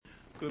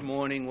Good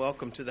morning.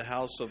 Welcome to the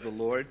house of the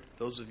Lord.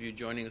 Those of you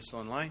joining us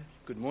online,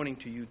 good morning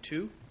to you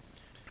too.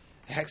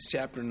 Acts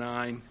chapter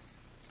 9.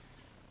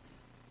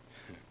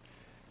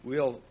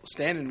 We'll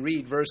stand and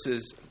read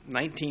verses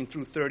 19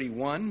 through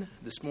 31.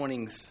 This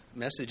morning's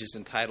message is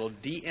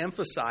entitled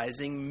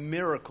De-emphasizing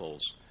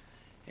Miracles.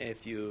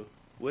 If you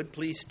would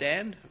please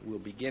stand, we'll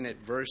begin at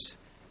verse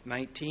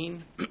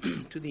 19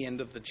 to the end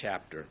of the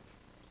chapter.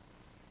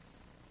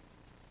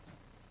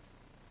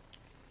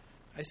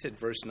 I said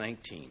verse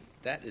 19.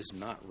 That is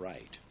not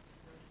right.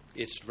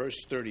 It's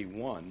verse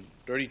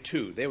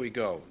 32. There we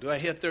go. Do I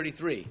hear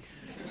 33?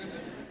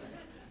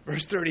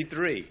 Verse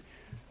 33.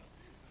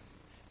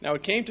 Now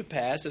it came to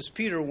pass, as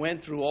Peter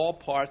went through all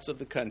parts of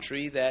the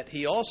country, that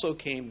he also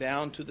came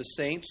down to the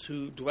saints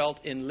who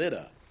dwelt in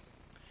Lydda.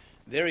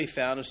 There he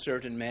found a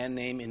certain man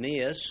named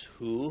Aeneas,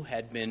 who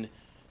had been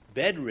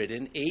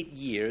bedridden 8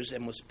 years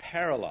and was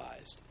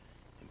paralyzed.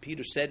 And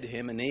Peter said to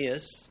him,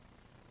 Aeneas,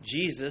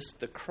 Jesus,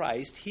 the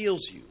Christ,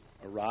 heals you.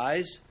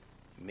 Arise,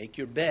 make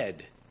your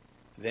bed.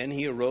 Then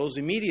he arose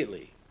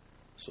immediately.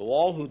 So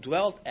all who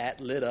dwelt at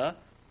Lydda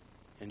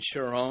and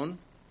Sharon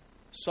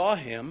saw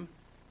him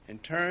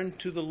and turned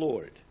to the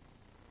Lord.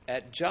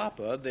 At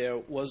Joppa there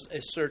was a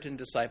certain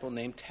disciple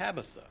named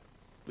Tabitha,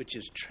 which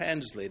is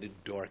translated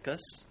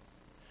Dorcas.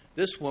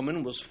 This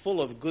woman was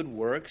full of good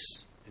works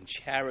and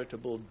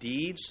charitable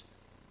deeds,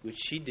 which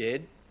she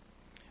did.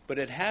 But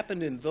it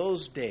happened in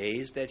those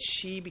days that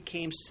she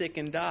became sick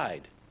and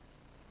died.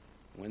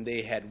 When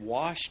they had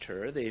washed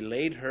her, they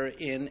laid her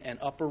in an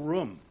upper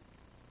room.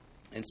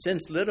 And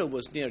since Lydda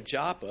was near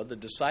Joppa, the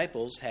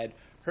disciples had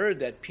heard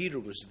that Peter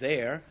was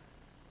there.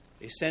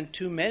 They sent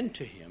 2 men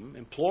to him,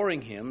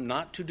 imploring him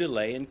not to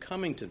delay in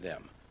coming to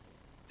them.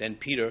 Then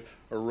Peter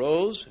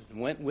arose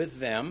and went with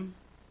them.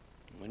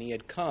 When he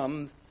had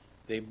come,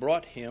 they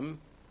brought him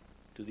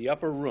to the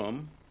upper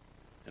room,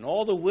 and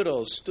all the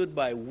widows stood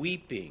by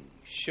weeping,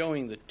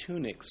 showing the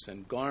tunics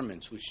and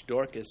garments which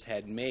Dorcas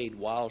had made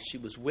while she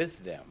was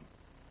with them.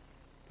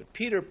 But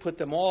Peter put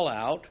them all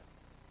out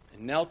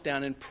and knelt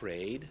down and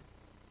prayed.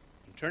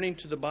 And turning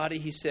to the body,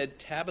 he said,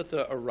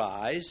 Tabitha,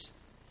 arise.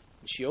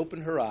 And she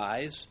opened her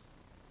eyes,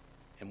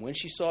 and when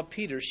she saw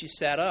Peter, she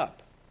sat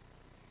up.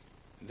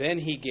 Then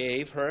he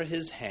gave her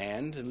his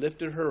hand and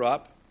lifted her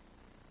up.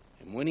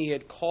 And when he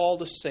had called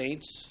the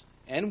saints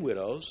and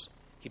widows,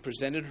 he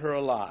presented her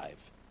alive.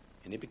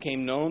 And it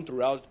became known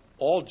throughout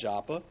all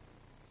Joppa.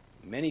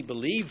 Many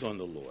believed on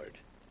the Lord.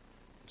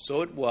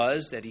 So it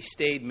was that he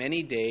stayed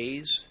many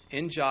days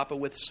in Joppa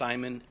with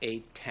Simon a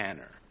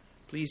tanner.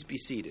 Please be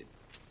seated.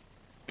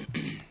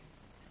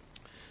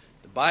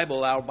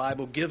 Our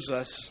Bible gives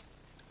us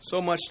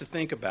so much to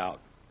think about.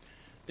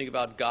 Think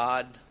about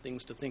God,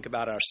 things to think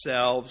about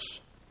ourselves,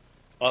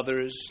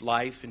 others,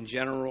 life in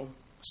general,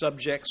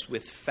 subjects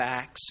with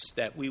facts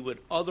that we would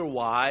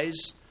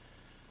otherwise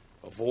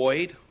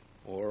avoid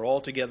or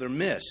altogether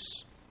miss.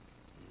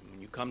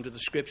 When you come to the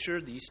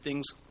Scripture, these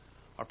things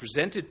are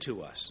presented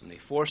to us, and they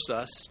force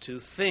us to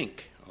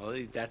think. Well,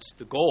 that's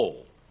the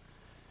goal.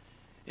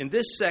 In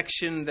this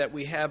section that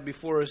we have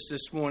before us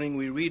this morning,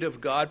 we read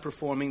of God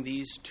performing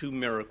these 2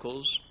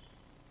 miracles,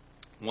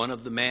 one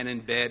of the man in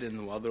bed and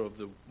the other of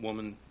the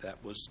woman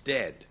that was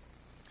dead.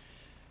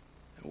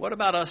 And what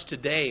about us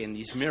today in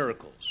these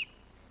miracles?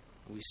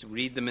 We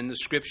read them in the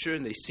Scripture,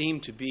 and they seem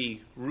to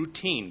be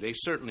routine. They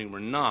certainly were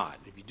not.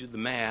 If you do the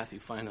math, you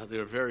find out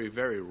they're very,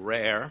 very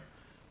rare.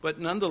 But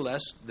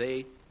nonetheless,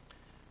 they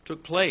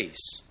took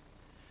place.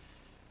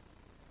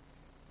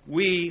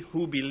 We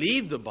who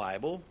believe the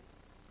Bible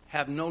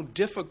have no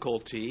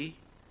difficulty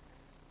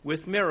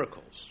with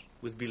miracles,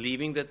 with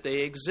believing that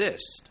they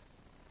exist.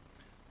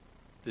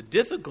 The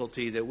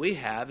difficulty that we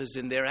have is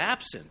in their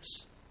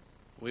absence.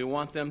 We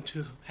want them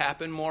to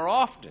happen more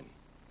often.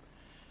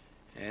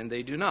 And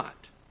they do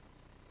not.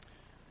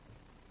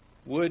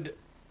 Would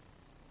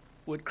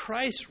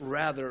Christ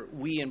rather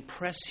we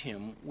impress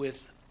him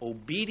with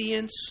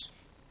obedience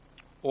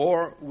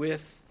or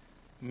with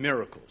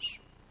miracles?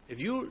 If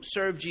you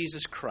serve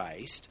Jesus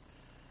Christ,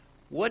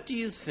 what do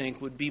you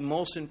think would be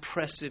most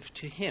impressive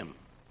to him?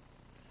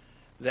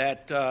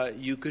 That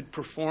you could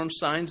perform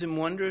signs and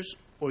wonders,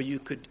 or you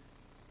could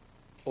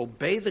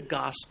obey the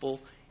gospel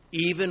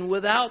even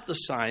without the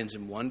signs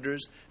and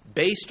wonders,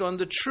 based on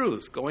the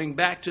truth, going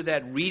back to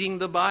that reading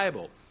the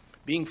Bible,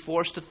 being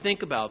forced to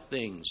think about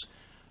things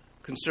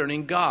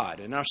concerning God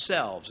and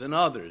ourselves and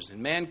others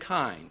and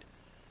mankind,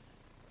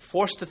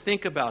 forced to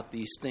think about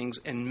these things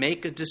and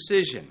make a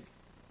decision.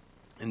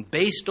 And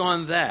based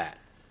on that,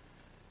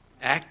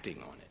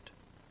 acting on it,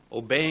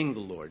 obeying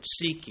the Lord,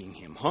 seeking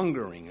him,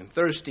 hungering and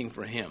thirsting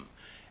for him,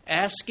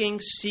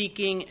 asking,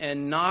 seeking,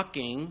 and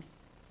knocking,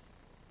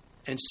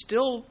 and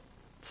still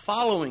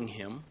following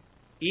him,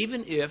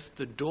 even if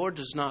the door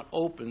does not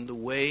open the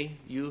way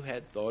you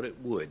had thought it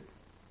would.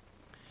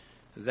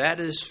 That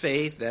is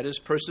faith, that is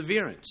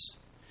perseverance.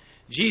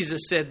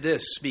 Jesus said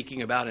this,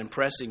 speaking about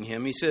impressing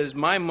him. He says,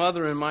 my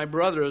mother and my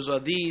brothers are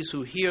these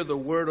who hear the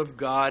word of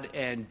God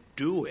and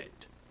do it.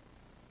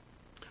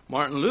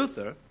 Martin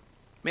Luther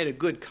made a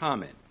good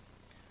comment.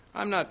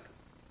 I'm not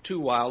too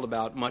wild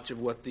about much of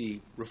what the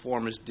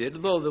Reformers did,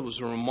 although there was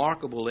a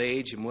remarkable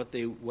age and what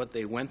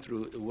they went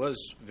through. It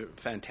was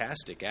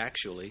fantastic,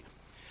 actually.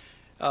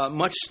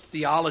 Much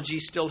theology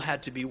still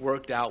had to be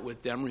worked out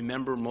with them.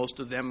 Remember, most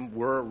of them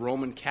were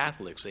Roman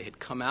Catholics. They had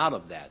come out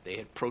of that. They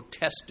had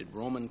protested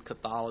Roman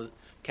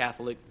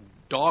Catholic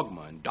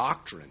dogma and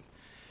doctrine.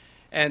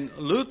 And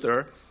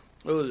Luther,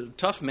 a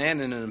tough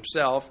man in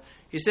himself,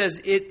 he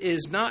says, it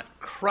is not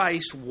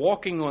Christ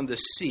walking on the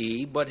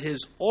sea, but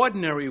his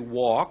ordinary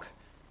walk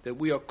that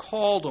we are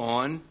called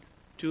on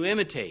to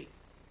imitate.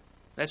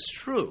 That's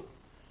true.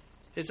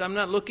 I'm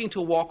not looking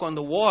to walk on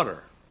the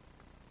water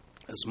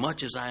as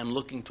much as I am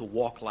looking to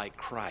walk like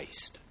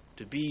Christ,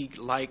 to be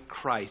like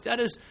Christ. That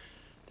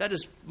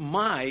is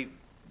my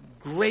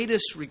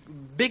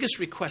biggest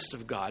request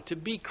of God, to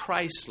be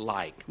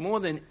Christ-like more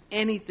than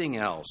anything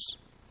else.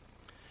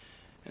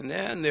 And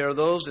then there are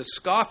those that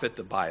scoff at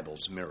the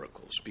Bible's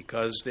miracles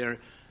because they're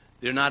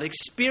not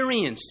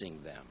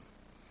experiencing them.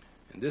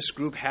 And this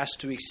group has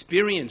to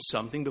experience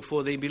something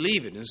before they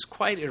believe it. And it's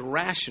quite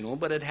irrational,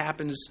 but it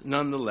happens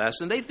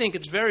nonetheless. And they think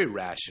it's very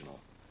rational.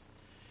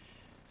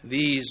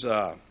 These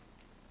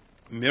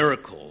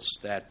miracles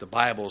that the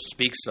Bible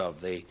speaks of,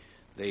 they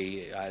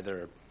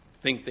either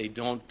think they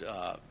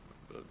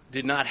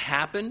did not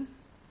happen,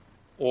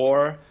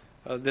 or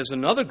there's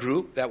another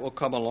group that will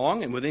come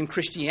along and within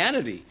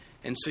Christianity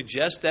and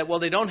suggest that, well,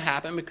 they don't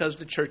happen because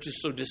the church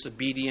is so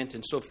disobedient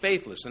and so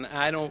faithless. And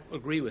I don't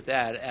agree with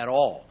that at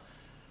all.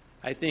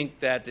 I think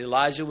that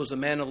Elijah was a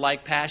man of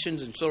like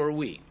passions, and so are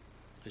we.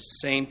 It's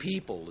the same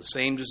people, the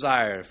same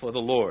desire for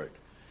the Lord.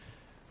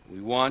 We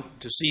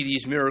want to see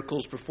these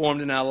miracles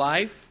performed in our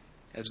life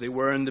as they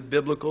were in the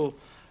biblical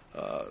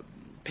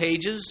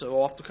pages,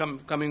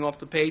 coming off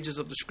the pages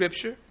of the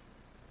Scripture.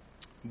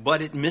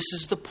 But it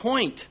misses the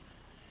point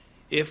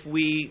if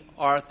we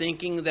are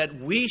thinking that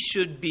we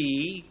should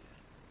be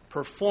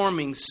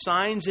performing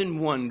signs and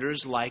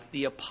wonders like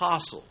the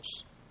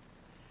apostles.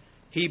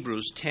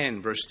 Hebrews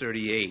 10, verse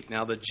 38,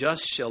 now the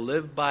just shall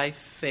live by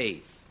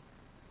faith.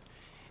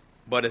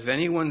 But if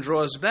anyone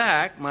draws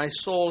back, my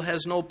soul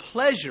has no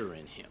pleasure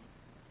in him.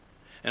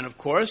 And of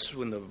course,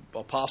 when the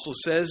apostle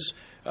says,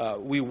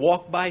 we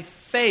walk by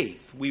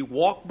faith, we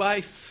walk by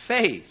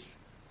faith.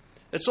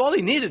 That's all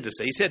he needed to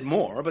say. He said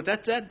more, but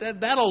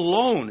that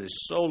alone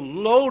is so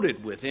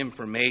loaded with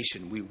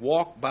information. We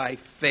walk by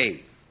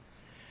faith.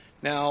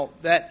 Now,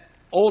 that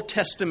Old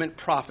Testament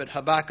prophet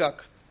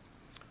Habakkuk,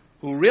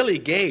 who really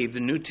gave the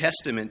New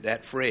Testament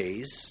that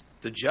phrase,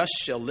 the just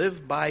shall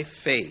live by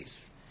faith.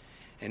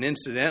 And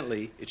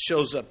incidentally, it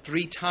shows up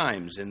 3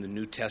 times in the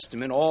New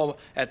Testament, all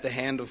at the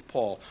hand of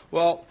Paul.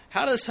 Well,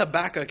 how does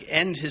Habakkuk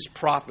end his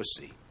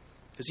prophecy?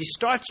 Because he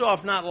starts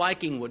off not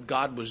liking what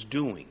God was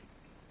doing,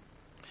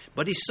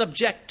 but he's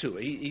subject to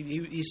it.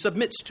 He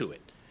submits to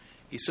it.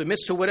 He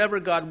submits to whatever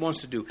God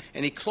wants to do.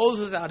 And he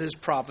closes out his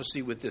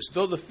prophecy with this.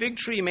 Though the fig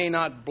tree may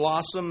not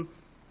blossom,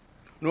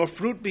 nor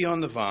fruit be on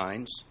the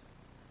vines,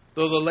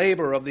 though the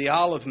labor of the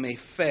olive may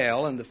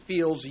fail, and the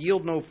fields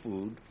yield no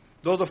food,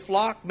 though the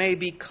flock may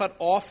be cut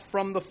off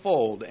from the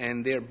fold,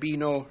 and there be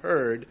no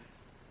herd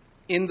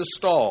in the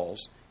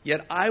stalls,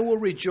 yet I will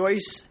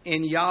rejoice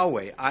in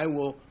Yahweh. I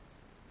will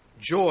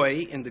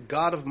joy in the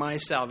God of my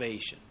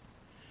salvation.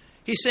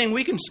 He's saying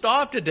we can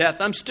starve to death.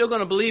 I'm still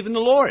going to believe in the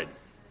Lord.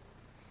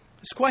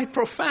 It's quite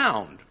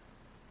profound.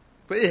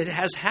 But it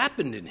has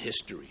happened in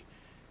history.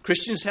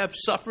 Christians have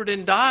suffered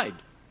and died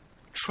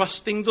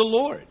trusting the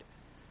Lord.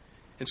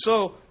 And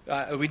so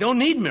we don't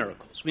need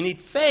miracles. We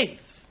need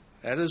faith.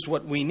 That is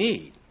what we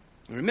need.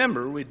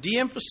 Remember, we're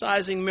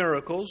de-emphasizing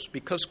miracles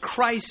because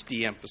Christ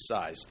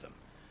de-emphasized them.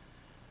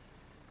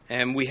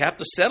 And we have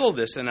to settle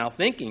this in our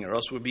thinking, or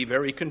else we'll be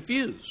very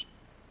confused.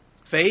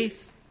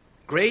 Faith,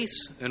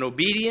 grace, and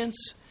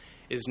obedience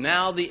is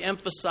now the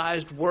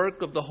emphasized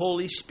work of the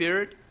Holy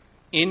Spirit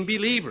in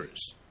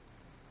believers.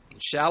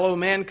 Shallow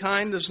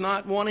mankind does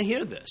not want to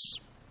hear this.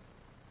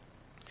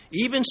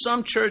 Even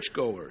some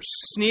churchgoers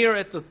sneer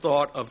at the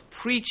thought of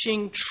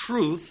preaching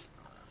truth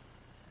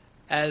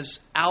as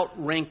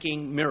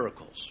outranking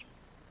miracles.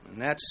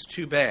 And that's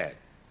too bad.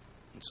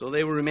 And so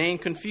they will remain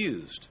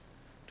confused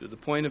to the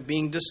point of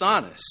being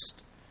dishonest,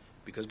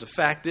 because the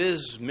fact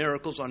is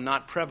miracles are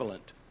not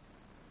prevalent.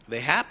 They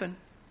happen.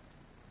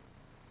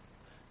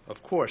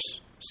 Of course,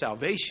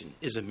 salvation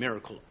is a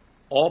miracle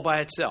all by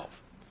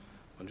itself.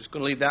 I'm just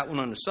going to leave that one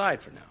on the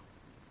side for now.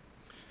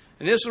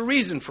 And there's a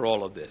reason for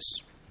all of this.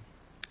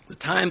 The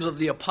times of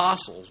the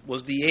apostles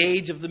was the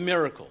age of the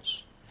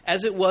miracles,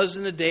 as it was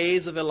in the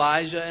days of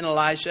Elijah and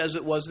Elisha, as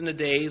it was in the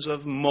days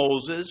of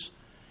Moses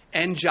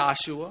and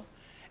Joshua.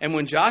 And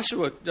when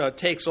Joshua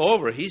takes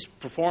over, he's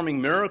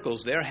performing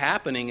miracles. They're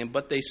happening,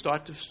 but they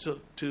start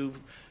to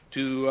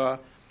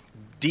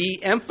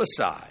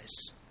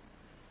de-emphasize.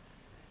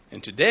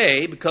 And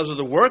today, because of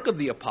the work of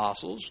the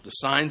apostles, the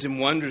signs and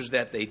wonders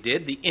that they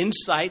did, the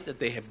insight that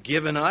they have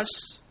given us,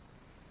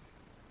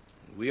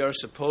 we are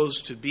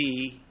supposed to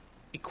be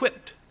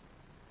equipped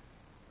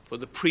for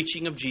the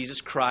preaching of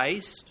Jesus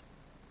Christ,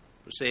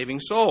 for saving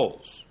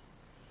souls.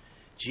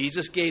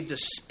 Jesus gave the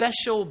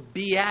special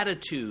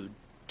beatitude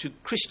to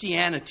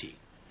Christianity.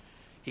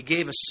 He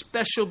gave a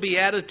special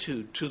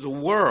beatitude to the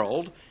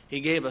world.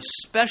 He gave a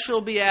special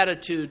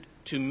beatitude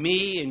to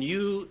me and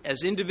you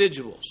as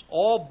individuals,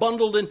 all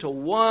bundled into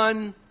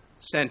one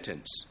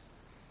sentence.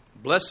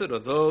 Blessed are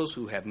those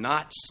who have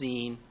not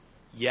seen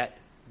yet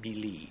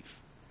believe.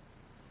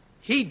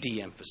 He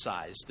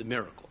de-emphasized the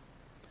miracle.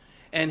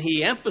 And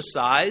he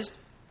emphasized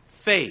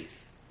faith,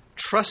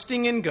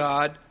 trusting in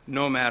God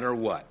no matter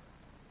what.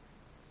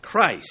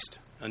 Christ,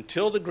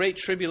 until the Great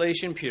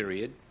Tribulation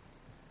period,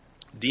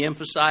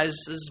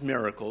 de-emphasizes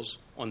miracles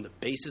on the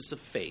basis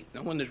of faith.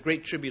 Now, when the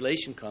Great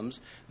Tribulation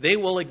comes, they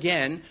will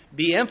again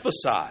be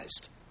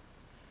emphasized.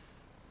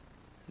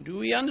 Do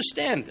we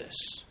understand this?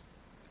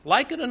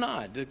 Like it or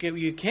not,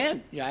 you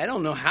can't, I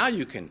don't know how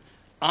you can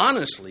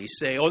honestly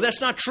say, oh,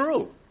 that's not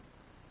true.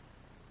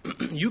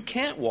 You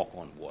can't walk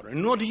on water,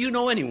 nor do you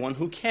know anyone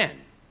who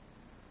can,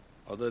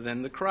 other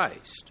than the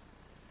Christ.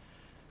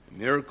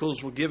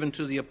 Miracles were given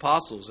to the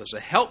apostles as a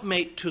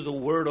helpmate to the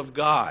Word of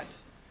God.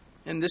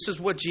 And this is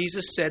what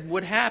Jesus said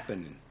would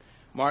happen. In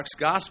Mark's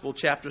Gospel,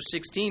 chapter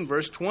 16,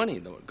 verse 20,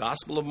 the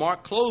Gospel of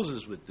Mark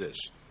closes with this.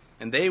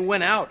 And they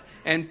went out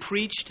and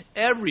preached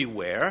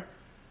everywhere,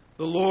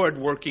 the Lord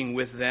working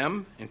with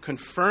them and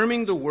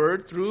confirming the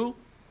word through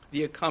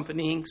the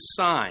accompanying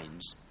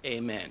signs.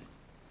 Amen.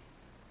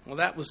 Well,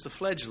 that was the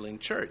fledgling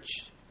church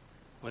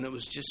when it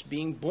was just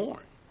being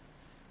born,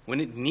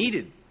 when it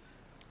needed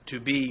to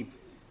be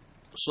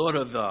sort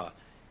of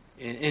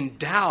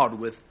endowed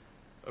with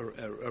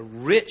a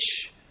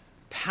rich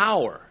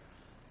power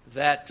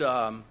that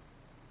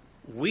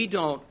we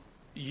don't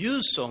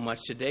use so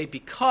much today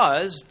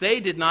because they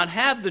did not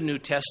have the New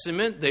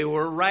Testament. They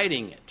were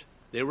writing it.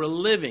 They were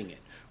living it.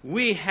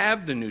 We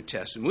have the New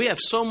Testament. We have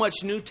so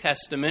much New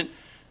Testament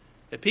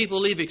that people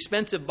leave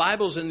expensive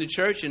Bibles in the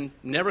church and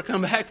never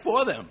come back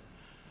for them.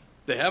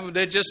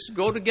 They just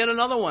go to get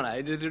another one.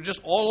 They're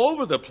just all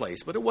over the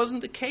place. But it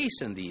wasn't the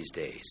case in these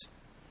days.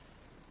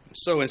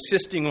 So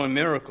insisting on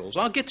miracles.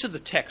 I'll get to the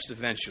text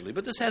eventually,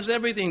 but this has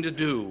everything to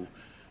do.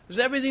 There's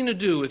everything to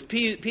do with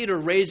Peter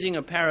raising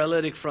a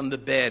paralytic from the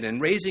bed and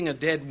raising a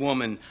dead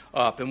woman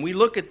up. And we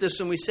look at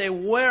this and we say,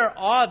 where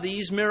are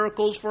these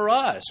miracles for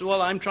us?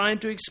 Well, I'm trying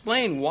to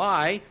explain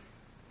why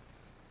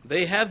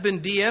they have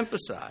been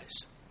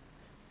de-emphasized.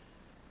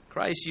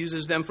 Christ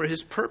uses them for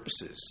his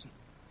purposes,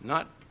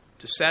 not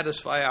to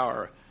satisfy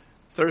our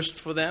thirst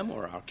for them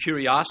or our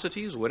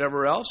curiosities,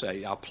 whatever else,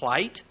 our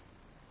plight.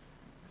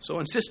 So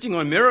insisting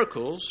on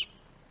miracles,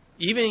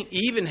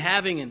 even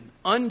having an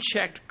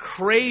unchecked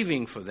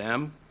craving for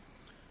them,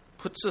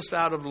 puts us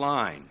out of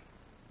line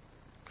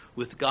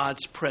with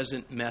God's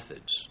present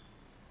methods.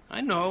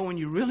 I know when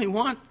you really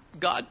want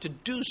God to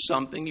do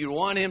something, you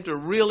want him to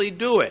really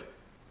do it.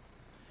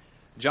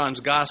 John's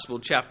Gospel,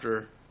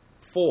 chapter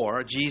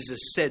 4, Jesus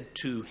said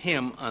to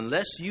him,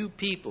 unless you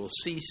people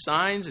see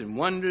signs and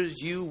wonders,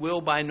 you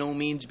will by no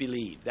means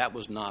believe. That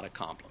was not a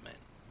compliment.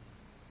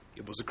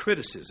 It was a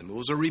criticism. It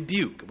was a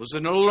rebuke. It was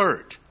an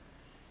alert.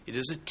 It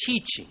is a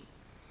teaching.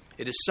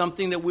 It is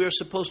something that we are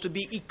supposed to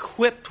be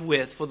equipped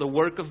with for the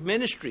work of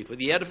ministry, for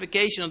the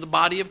edification of the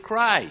body of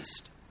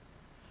Christ.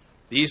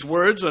 These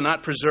words are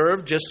not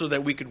preserved just so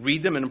that we could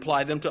read them and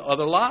apply them to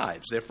other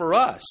lives. They're for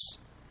us.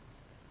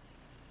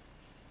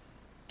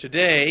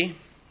 Today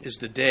is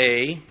the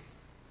day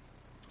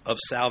of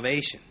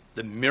salvation,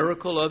 the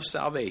miracle of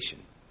salvation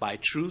by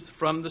truth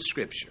from the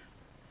Scripture.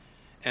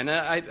 And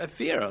I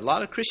fear a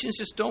lot of Christians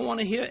just don't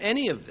want to hear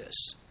any of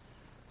this.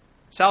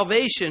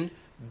 Salvation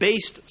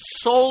based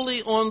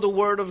solely on the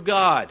Word of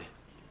God.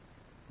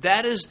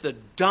 That is the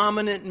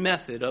dominant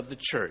method of the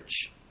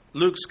church.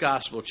 Luke's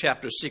Gospel,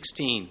 chapter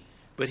 16.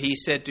 But he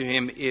said to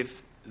him,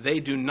 if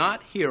they do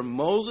not hear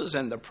Moses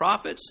and the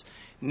prophets,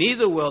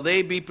 neither will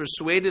they be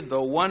persuaded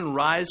though one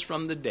rise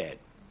from the dead.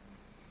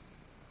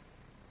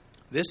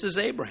 This is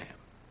Abraham.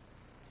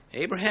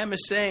 Abraham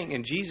is saying,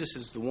 and Jesus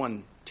is the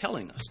one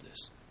telling us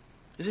this,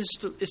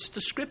 it's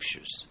the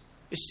Scriptures.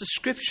 It's the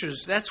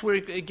Scriptures. That's where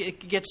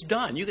it gets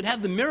done. You can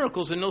have the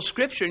miracles in no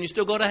Scripture and you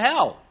still go to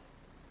hell.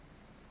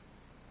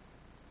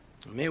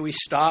 May we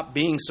stop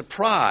being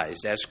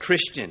surprised as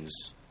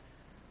Christians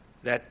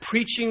that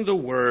preaching the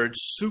Word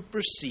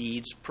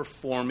supersedes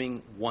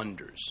performing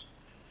wonders.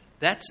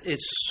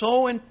 It's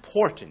so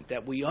important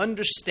that we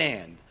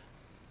understand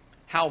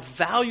how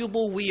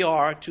valuable we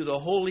are to the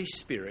Holy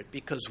Spirit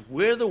because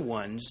we're the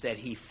ones that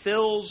He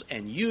fills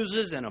and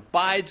uses and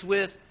abides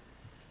with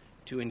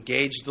to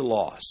engage the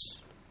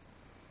lost.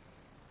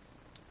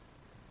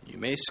 You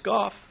may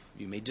scoff,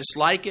 you may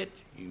dislike it,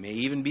 you may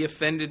even be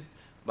offended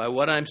by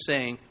what I'm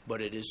saying,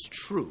 but it is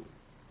true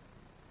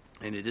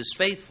and it is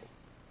faithful.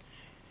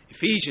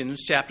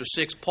 Ephesians chapter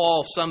 6,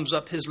 Paul sums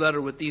up his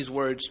letter with these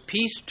words,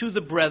 peace to the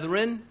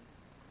brethren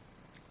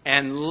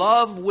and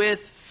love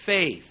with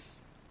faith.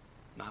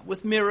 Not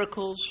with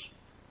miracles,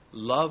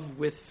 love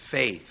with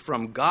faith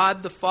from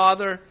God the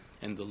Father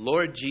and the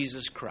Lord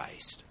Jesus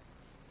Christ.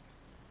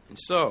 And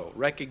so,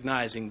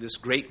 recognizing this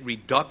great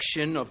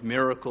reduction of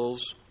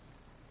miracles,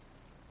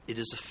 it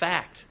is a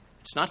fact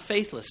It's not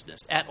faithlessness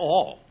at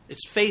all.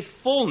 It's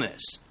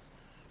faithfulness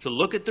to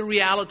look at the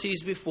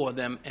realities before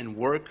them and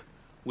work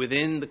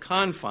within the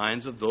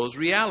confines of those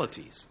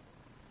realities.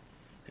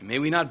 And may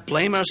we not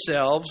blame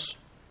ourselves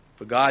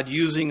for God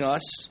using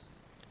us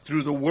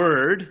through the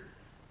Word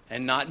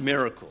and not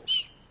miracles.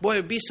 Boy, it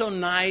would be so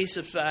nice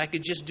if I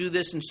could just do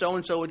this and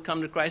so would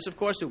come to Christ. Of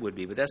course it would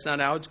be, but that's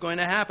not how it's going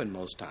to happen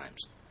most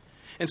times.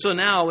 And so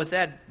now with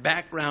that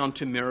background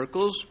to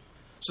miracles,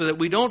 so that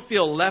we don't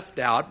feel left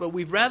out, but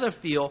we rather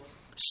feel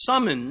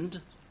summoned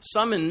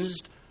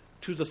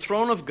to the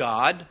throne of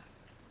God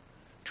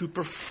to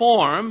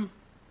perform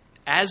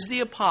as the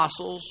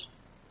apostles,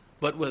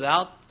 but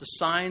without the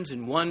signs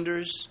and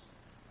wonders,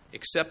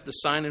 except the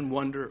sign and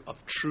wonder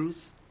of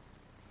truth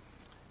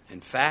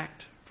and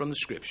fact from the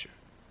Scripture.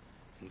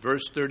 In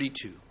verse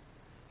 32,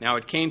 now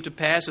it came to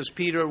pass as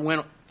Peter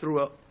went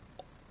through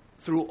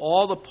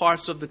all the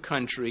parts of the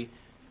country,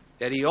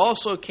 that he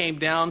also came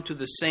down to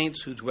the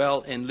saints who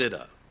dwell in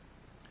Lydda.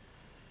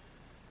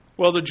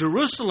 Well, the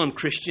Jerusalem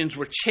Christians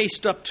were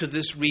chased up to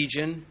this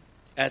region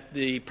at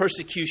the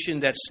persecution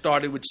that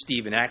started with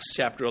Stephen, Acts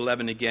chapter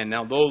 11 again.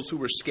 Now, those who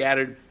were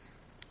scattered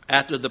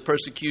after the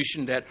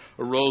persecution that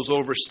arose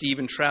over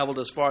Stephen traveled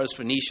as far as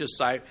Phoenicia,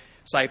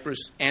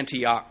 Cyprus, and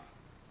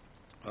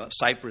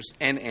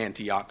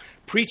Antioch,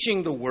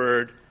 preaching the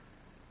word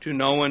to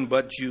no one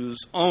but Jews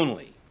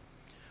only.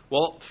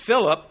 Well,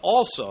 Philip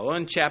also,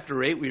 in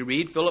chapter 8 we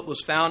read, Philip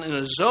was found in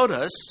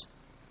Azotus,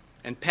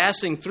 and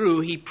passing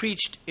through, he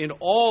preached in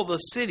all the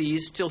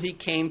cities till he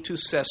came to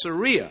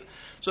Caesarea.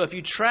 So if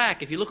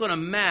you look on a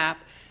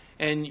map,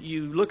 and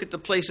you look at the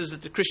places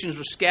that the Christians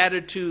were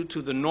scattered to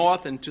the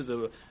north and to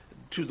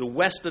the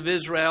west of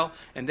Israel,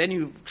 and then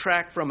you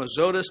track from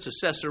Azotus to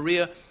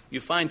Caesarea, you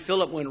find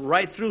Philip went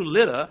right through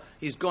Lydda.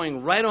 He's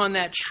going right on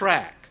that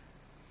track.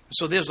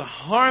 So there's a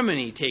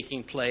harmony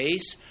taking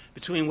place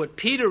between what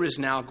Peter is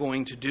now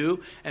going to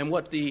do and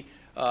what the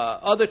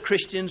other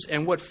Christians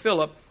and what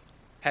Philip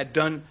had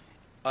done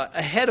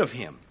ahead of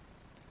him.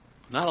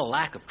 Not a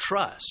lack of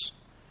trust.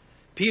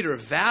 Peter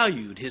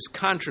valued his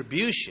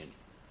contribution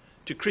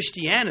to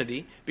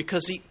Christianity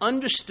because he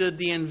understood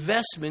the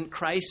investment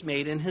Christ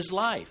made in his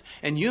life.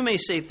 And you may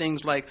say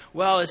things like,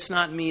 well, it's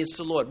not me, it's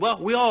the Lord.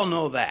 Well, we all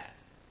know that.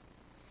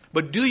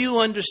 But do you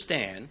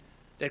understand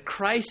that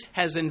Christ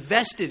has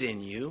invested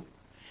in you,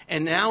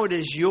 and now it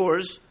is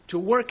yours to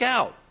work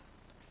out,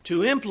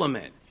 to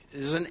implement?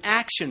 There's an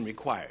action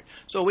required.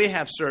 So we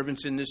have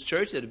servants in this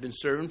church that have been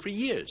serving for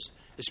years,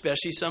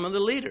 especially some of the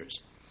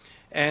leaders.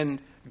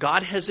 And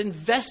God has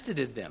invested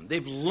in them.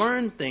 They've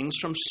learned things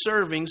from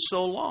serving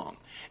so long.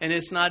 And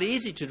it's not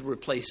easy to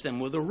replace them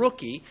with a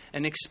rookie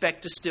and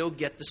expect to still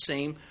get the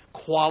same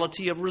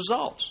quality of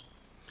results.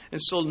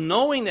 And so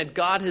knowing that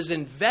God has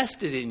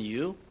invested in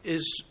you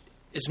is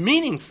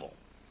meaningful.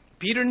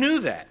 Peter knew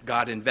that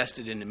God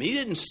invested in him. He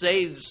didn't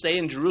stay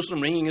in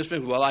Jerusalem wringing his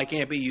fingers, well, I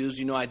can't be used.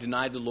 You know, I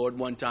denied the Lord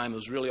one time. It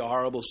was really a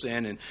horrible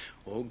sin. And,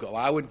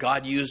 why would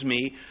God use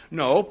me?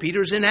 No,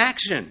 Peter's in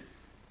action.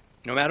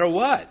 No matter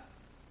what.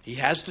 He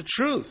has the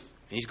truth.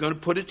 And he's going to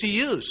put it to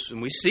use.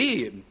 And we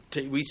see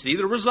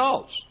the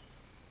results.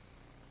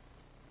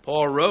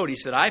 Paul wrote, he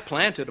said, I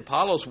planted,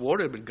 Apollos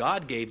watered, but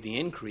God gave the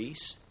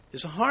increase.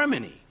 There's a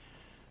harmony.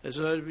 There's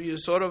a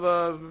sort of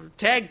a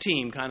tag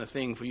team kind of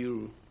thing for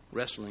you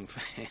wrestling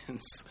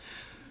fans.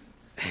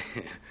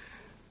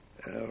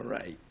 All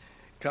right.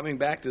 Coming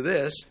back to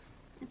this,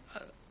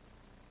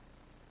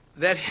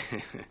 that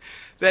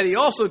he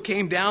also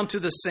came down to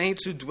the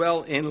saints who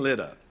dwell in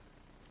Lydda.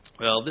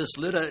 Well, this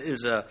Lydda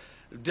is a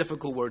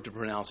difficult word to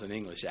pronounce in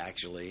English,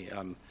 actually.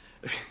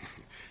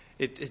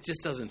 It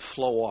just doesn't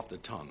flow off the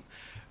tongue.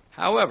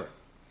 However,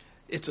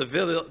 it's a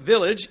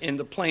village in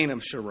the plain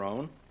of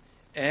Sharon,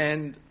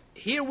 and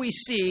here we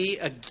see,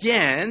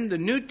 again, the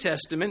New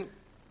Testament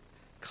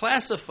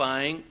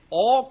classifying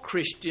all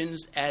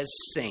Christians as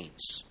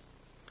saints.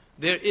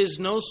 There is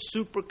no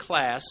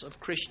superclass of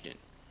Christian.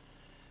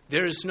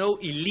 There is no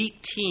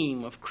elite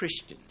team of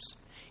Christians.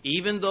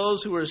 Even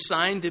those who are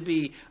assigned to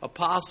be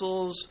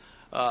apostles,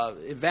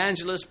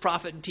 evangelists,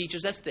 prophets, and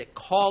teachers, that's their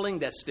calling,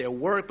 that's their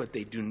work, but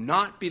they do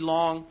not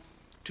belong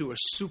to a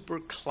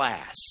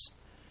superclass.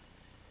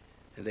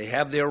 And they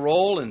have their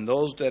role, and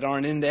those that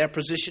aren't in their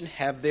position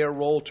have their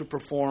role to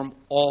perform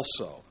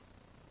also.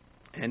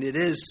 And it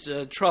is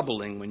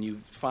troubling when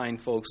you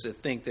find folks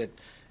that think that,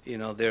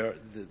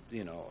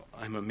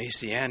 I'm a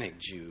Messianic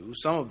Jew.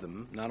 Some of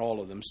them, not all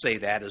of them, say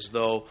that as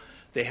though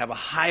they have a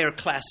higher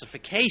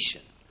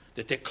classification,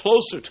 that they're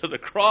closer to the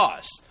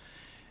cross.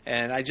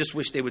 And I just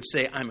wish they would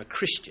say, I'm a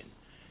Christian,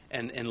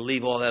 and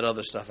leave all that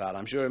other stuff out.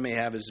 I'm sure it may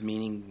have its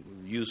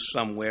meaning used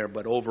somewhere,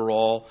 but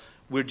overall,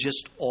 we're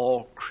just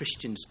all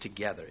Christians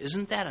together.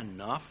 Isn't that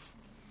enough?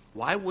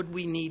 Why would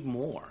we need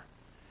more?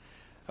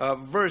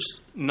 Verse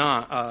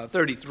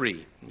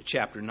 33,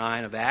 chapter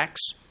 9 of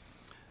Acts.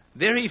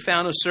 There he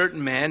found a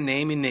certain man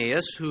named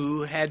Aeneas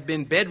who had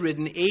been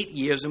bedridden 8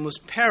 years and was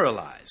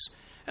paralyzed.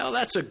 Now,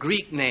 that's a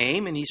Greek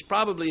name, and he's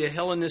probably a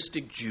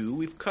Hellenistic Jew.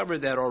 We've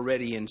covered that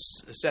already in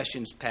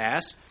sessions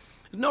past.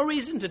 No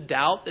reason to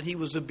doubt that he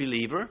was a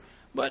believer.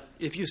 But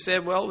if you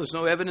said, well, there's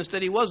no evidence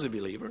that he was a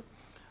believer,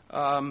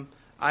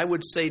 I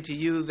would say to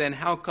you, then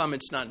how come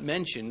it's not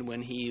mentioned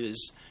when he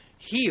is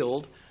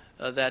healed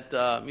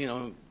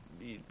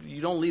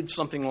you don't leave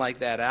something like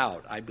that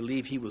out. I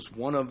believe he was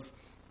one of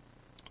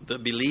the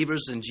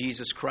believers in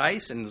Jesus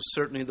Christ, and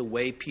certainly the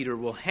way Peter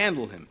will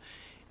handle him.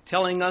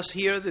 Telling us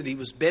here that he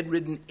was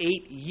bedridden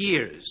 8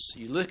 years.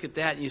 You look at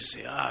that and you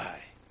say,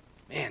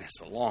 man, it's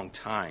a long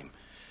time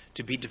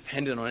to be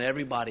dependent on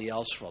everybody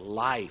else for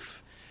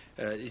life.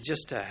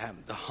 Just to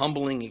have the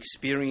humbling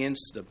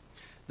experience,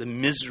 the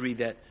misery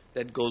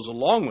that goes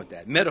along with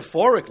that.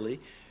 Metaphorically,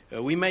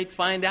 we might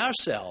find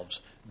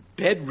ourselves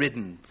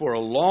bedridden for a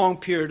long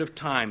period of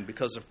time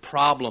because of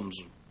problems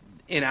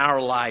in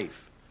our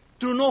life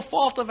through no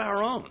fault of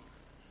our own.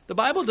 The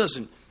Bible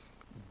doesn't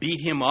beat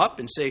him up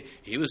and say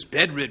he was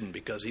bedridden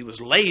because he was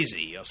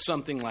lazy or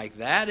something like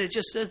that. It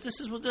just says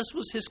this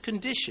was his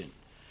condition.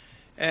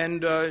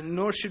 And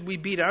nor should we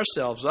beat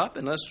ourselves up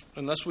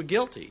unless we're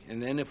guilty.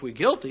 And then if we're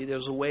guilty,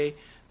 there's a way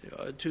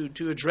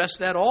to address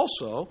that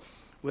also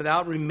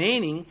without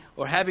remaining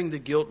or having the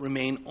guilt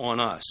remain on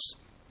us.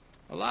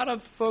 A lot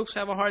of folks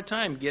have a hard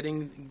time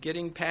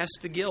getting past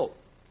the guilt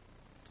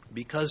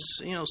because,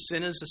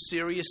 sin is a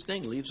serious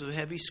thing, leaves a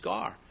heavy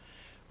scar.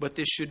 But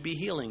there should be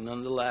healing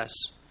nonetheless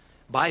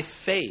by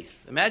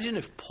faith. Imagine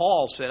if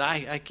Paul said,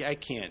 I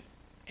can't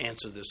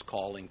answer this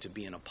calling to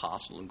be an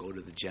apostle and go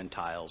to the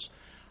Gentiles.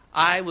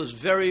 I was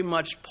very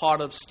much part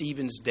of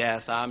Stephen's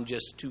death. I'm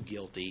just too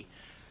guilty.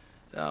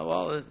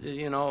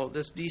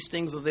 These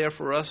things are there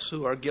for us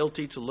who are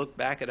guilty to look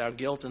back at our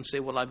guilt and say,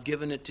 well, I've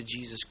given it to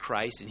Jesus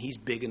Christ, and he's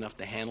big enough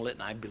to handle it,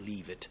 and I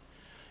believe it.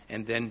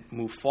 And then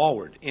move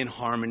forward in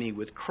harmony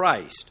with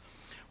Christ.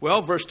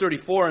 Well, verse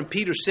 34, and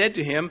Peter said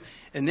to him,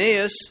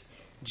 Aeneas,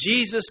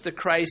 Jesus the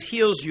Christ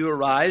heals you.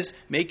 Arise,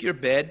 make your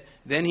bed.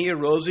 Then he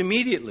arose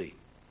immediately.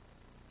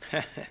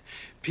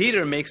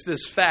 Peter makes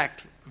this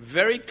fact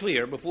very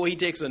clear before he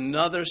takes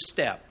another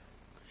step.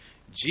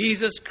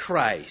 Jesus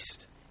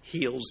Christ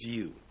heals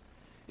you.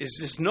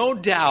 There's no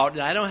doubt,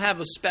 I don't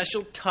have a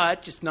special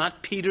touch. It's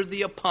not Peter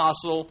the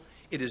apostle.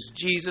 It is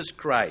Jesus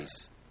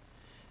Christ.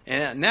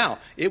 And now,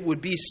 it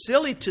would be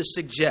silly to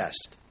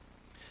suggest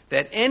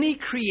that any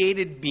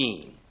created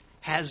being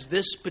has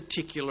this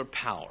particular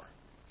power.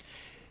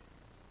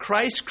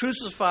 Christ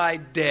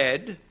crucified,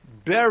 dead,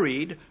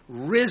 buried,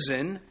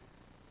 risen,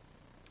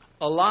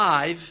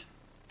 alive,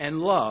 and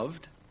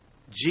loved.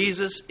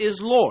 Jesus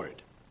is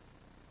Lord.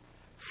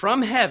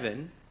 From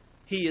heaven,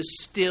 he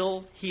is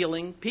still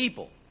healing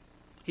people.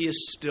 He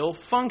is still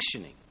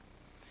functioning.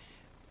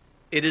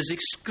 It is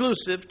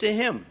exclusive to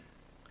him.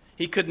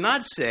 He could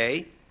not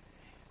say,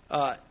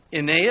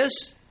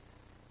 Aeneas,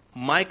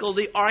 Michael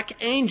the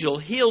archangel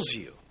heals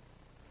you.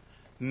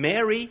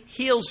 Mary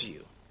heals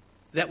you.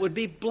 That would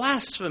be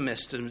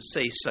blasphemous to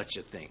say such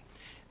a thing.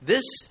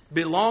 This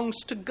belongs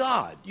to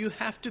God. You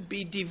have to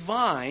be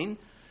divine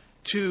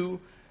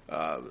to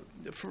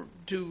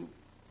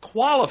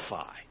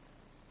qualify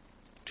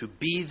to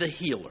be the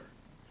healer,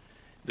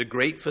 the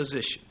great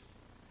physician.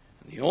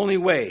 And the only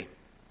way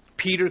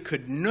Peter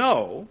could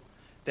know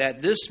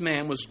that this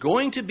man was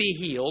going to be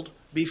healed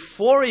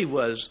before he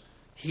was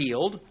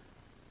healed,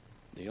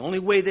 the only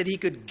way that he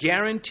could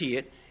guarantee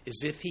it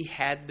is if he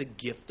had the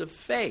gift of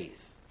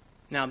faith.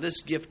 Now,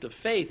 this gift of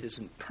faith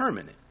isn't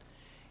permanent.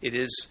 It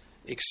is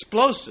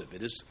explosive.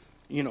 It is,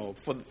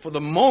 for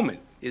the moment.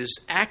 It is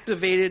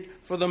activated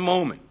for the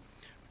moment.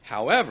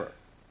 However,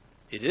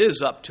 it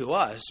is up to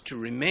us to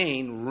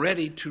remain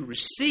ready to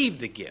receive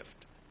the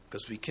gift,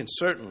 because we can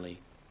certainly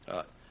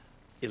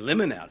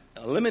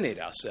eliminate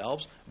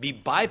ourselves, be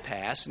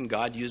bypassed, and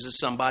God uses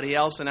somebody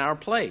else in our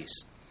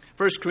place.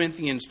 1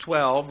 Corinthians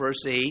 12,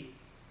 verse 8,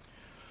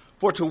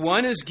 for to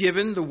one is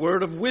given the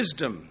word of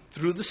wisdom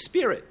through the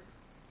Spirit.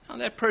 Now,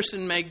 that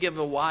person may give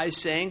a wise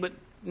saying, but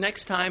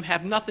next time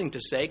have nothing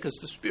to say because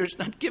the Spirit's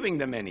not giving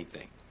them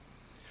anything.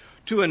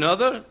 To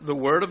another, the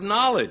word of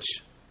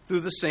knowledge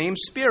through the same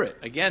Spirit.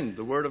 Again,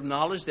 the word of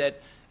knowledge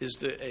that is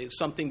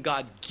something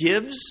God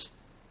gives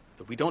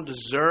that we don't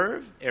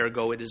deserve.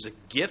 Ergo, it is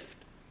a gift.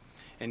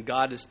 And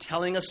God is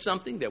telling us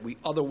something that we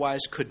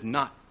otherwise could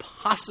not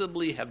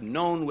possibly have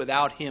known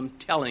without him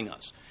telling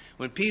us.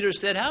 When Peter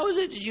said, how is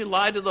it that you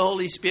lied to the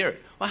Holy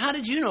Spirit? Well, how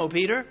did you know,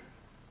 Peter?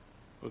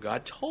 Well,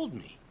 God told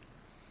me.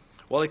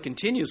 Well, it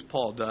continues,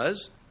 Paul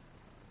does.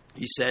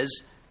 He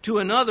says, to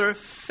another,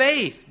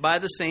 faith by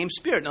the same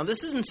Spirit. Now,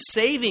 this isn't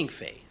saving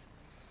faith.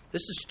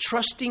 This is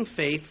trusting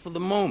faith for the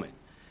moment.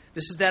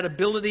 This is that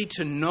ability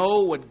to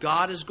know what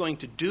God is going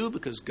to do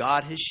because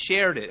God has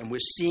shared it, and we're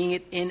seeing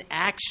it in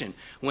action.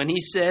 When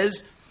he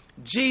says,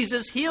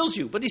 Jesus heals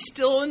you, but he's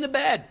still in the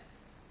bed.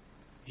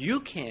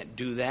 You can't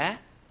do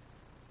that.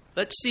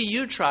 Let's see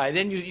you try.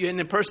 Then and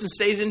the person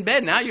stays in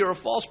bed. Now you're a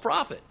false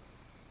prophet.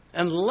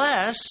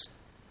 Unless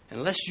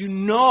you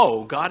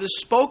know God has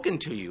spoken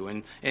to you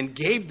and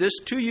gave this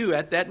to you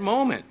at that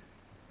moment.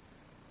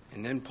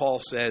 And then Paul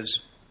says,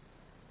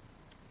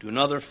 to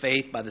another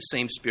faith by the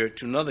same Spirit,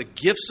 to another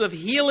gifts of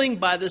healing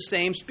by the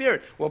same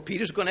Spirit. Well,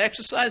 Peter's going to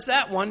exercise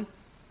that one.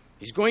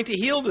 He's going to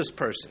heal this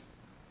person.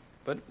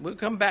 But we'll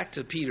come back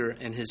to Peter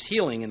and his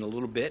healing in a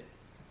little bit.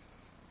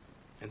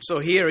 And so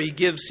here he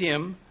gives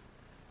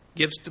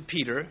to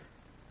Peter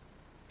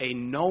a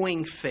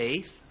knowing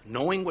faith,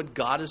 knowing what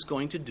God is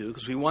going to do,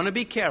 because we want to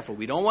be careful.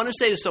 We don't want to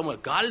say to someone,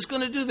 God is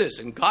going to do this.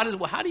 And God is,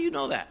 well, how do you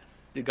know that?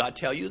 Did God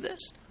tell you this?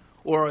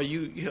 Or are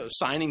you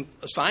assigning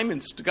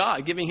assignments to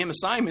God, giving him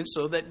assignments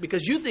so that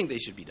because you think they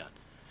should be done?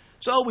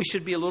 So we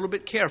should be a little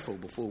bit careful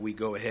before we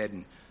go ahead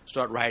and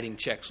start writing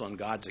checks on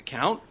God's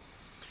account.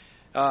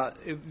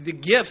 The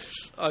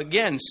gifts,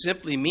 again,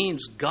 simply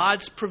means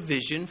God's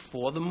provision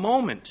for the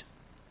moment.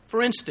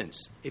 For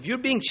instance, if you're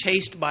being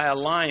chased by a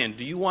lion,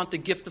 do you want the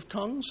gift of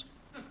tongues?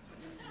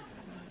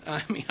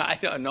 I mean, I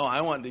don't know.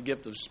 I want the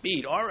gift of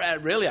speed. Or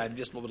really, I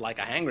just would like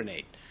a hand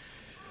grenade.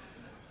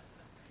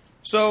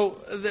 So,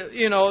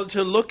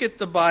 to look at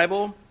the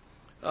Bible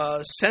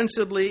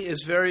sensibly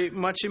is very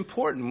much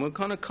important. We're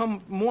going to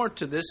come more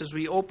to this as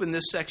we open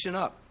this section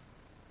up.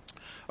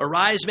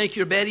 Arise, make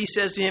your bed, he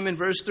says to him in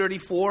verse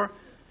 34.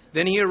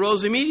 Then he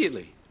arose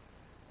immediately.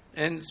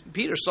 And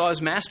Peter saw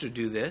his master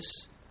do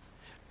this.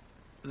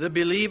 The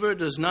believer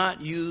does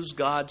not use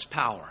God's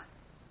power.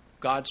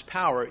 God's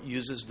power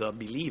uses the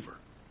believer.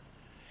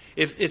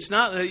 If it's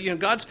not,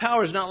 God's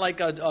power is not like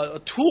a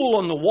tool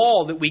on the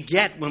wall that we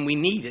get when we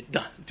need it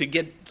done, to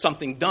get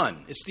something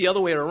done. It's the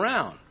other way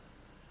around.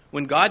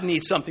 When God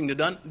needs something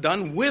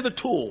done, we're the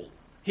tool.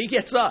 He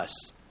gets us,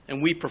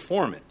 and we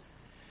perform it.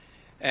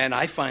 And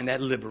I find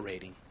that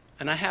liberating.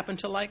 And I happen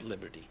to like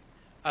liberty.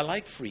 I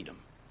like freedom.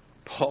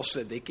 Paul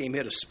said they came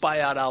here to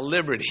spy out our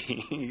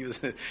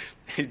liberty.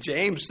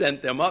 James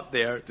sent them up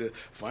there to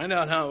find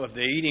out if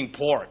they're eating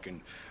pork.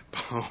 And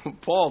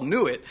Paul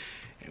knew it.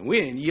 And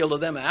we didn't yield to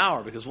them an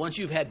hour because once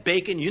you've had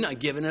bacon, you're not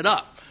giving it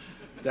up.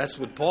 That's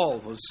what Paul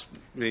was.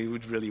 He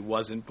really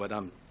wasn't, but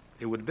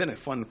it would have been a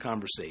fun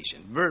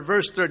conversation.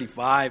 Verse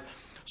 35.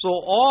 So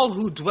all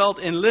who dwelt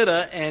in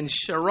Lydda and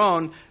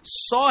Sharon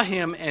saw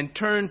him and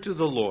turned to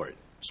the Lord.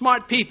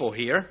 Smart people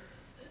here.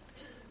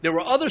 There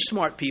were other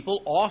smart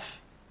people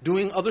off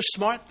doing other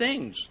smart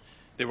things.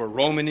 There were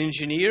Roman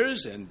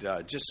engineers and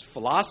just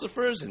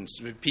philosophers and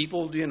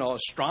people,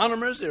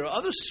 astronomers. There were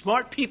other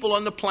smart people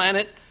on the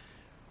planet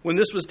when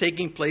this was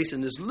taking place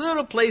in this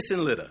little place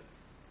in Lydda.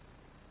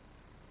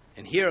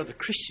 And here are the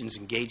Christians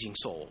engaging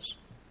souls.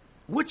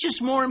 Which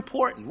is more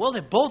important? Well,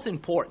 they're both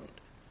important.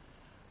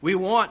 We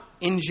want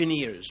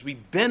engineers. We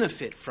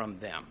benefit from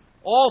them.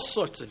 All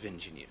sorts of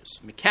engineers.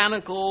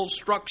 Mechanical,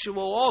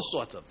 structural, all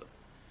sorts of them.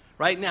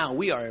 Right now,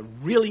 we are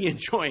really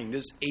enjoying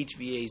this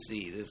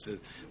HVAC,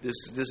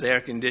 this air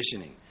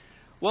conditioning.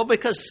 Well,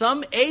 because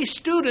a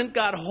student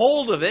got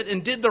hold of it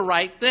and did the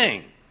right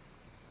thing.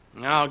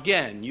 Now,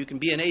 again, you can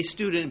be an A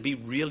student and be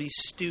really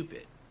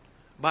stupid.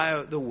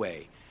 By the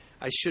way,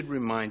 I should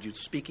remind you,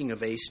 speaking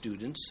of A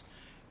students,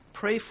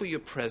 pray for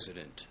your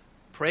president.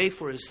 Pray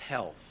for his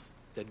health,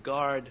 that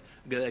God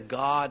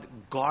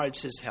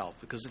guards his health.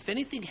 Because if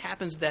anything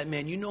happens to that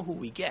man, you know who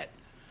we get.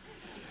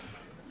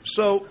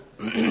 So,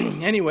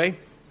 anyway,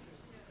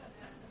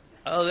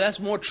 that's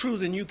more true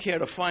than you care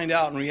to find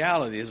out in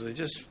reality. Is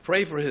just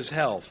pray for his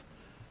health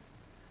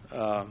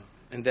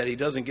and that he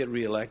doesn't get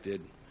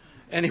reelected.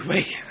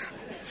 Anyway,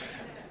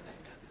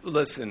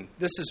 listen,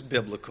 this is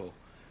biblical.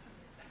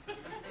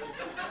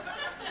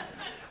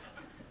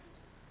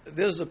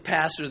 There's a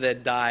pastor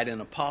that died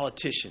and a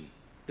politician.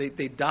 They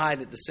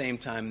died at the same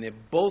time. They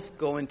both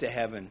go into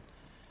heaven.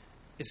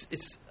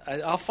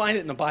 I'll find it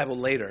in the Bible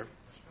later.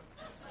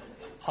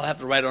 I'll have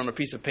to write it on a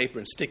piece of paper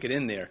and stick it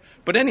in there.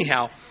 But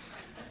anyhow,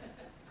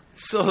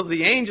 so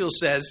the angel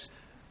says,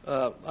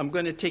 I'm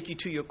going to take you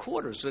to your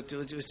quarters.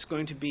 It's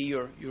going to be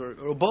your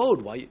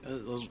abode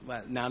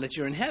now that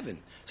you're in heaven.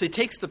 So he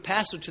takes the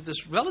pastor to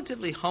this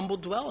relatively humble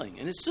dwelling.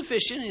 And it's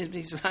sufficient.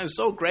 He says, I'm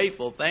so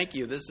grateful. Thank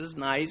you. This is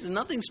nice. There's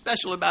nothing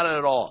special about it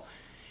at all.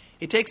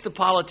 He takes the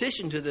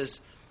politician to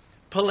this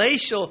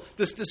palatial,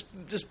 this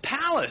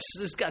palace.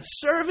 It's got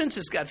servants.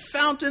 It's got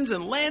fountains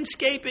and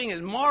landscaping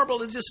and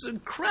marble. It's just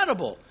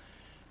incredible.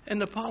 And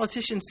the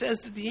politician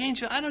says to the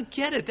angel, I don't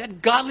get it.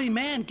 That godly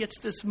man gets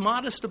this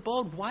modest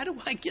abode. Why do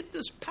I get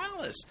this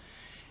palace?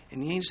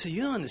 And the angel said,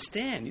 you don't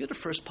understand. You're the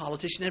first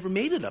politician that ever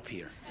made it up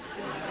here.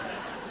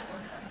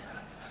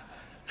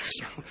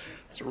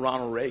 It's a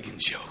Ronald Reagan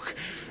joke.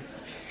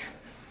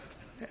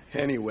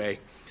 Anyway.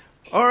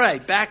 All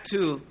right, back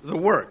to the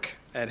work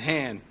at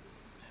hand.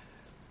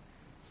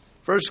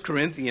 1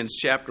 Corinthians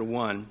chapter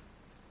 1.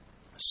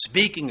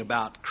 Speaking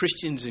about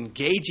Christians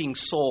engaging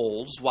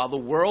souls while the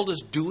world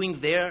is doing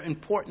their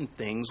important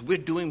things, we're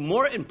doing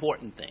more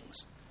important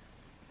things.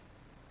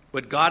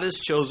 But God has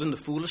chosen the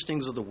foolish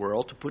things of the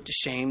world to put to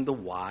shame the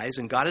wise,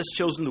 and God has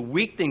chosen the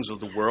weak things of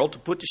the world to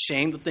put to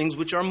shame the things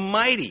which are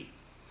mighty.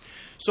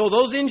 So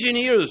those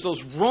engineers,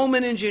 those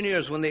Roman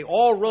engineers, when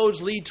all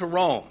roads lead to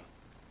Rome,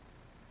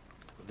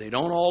 they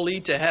don't all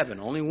lead to heaven.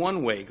 Only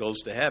one way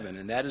goes to heaven,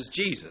 and that is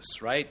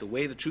Jesus, right? The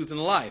way, the truth, and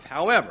the life.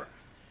 However,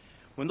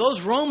 When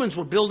those Romans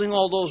were building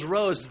all those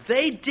roads,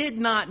 they did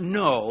not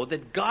know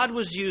that God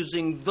was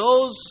using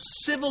those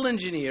civil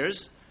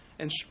engineers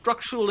and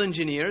structural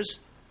engineers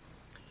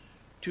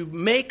to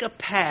make a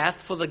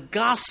path for the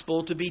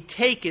gospel to be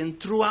taken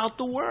throughout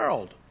the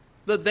world,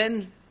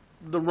 the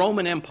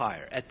Roman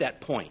Empire at that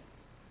point.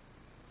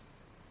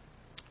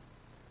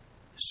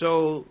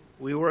 So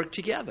we work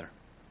together.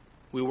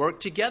 We work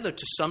together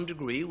to some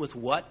degree with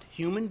what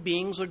human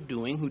beings are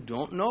doing who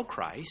don't know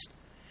Christ,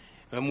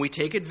 and we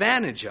take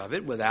advantage of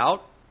it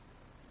without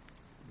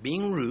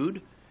being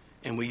rude,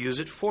 and we use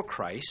it for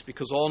Christ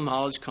because all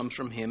knowledge comes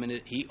from Him and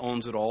He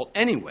owns it all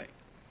anyway.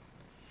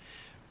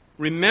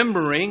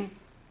 Remembering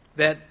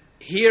that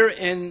here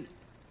in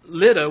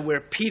Lydda,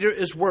 where Peter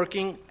is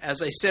working,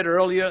 as I said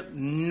earlier,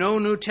 no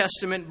New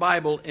Testament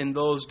Bible in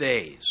those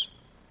days.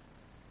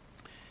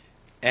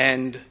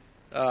 And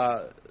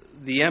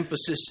the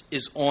emphasis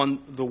is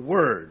on the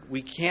Word.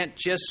 We can't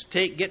just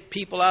get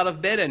people out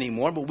of bed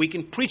anymore, but we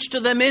can preach to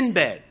them in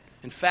bed.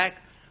 In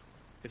fact,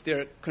 if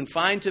they're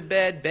confined to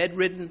bed,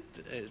 bedridden,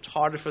 it's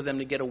harder for them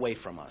to get away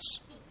from us.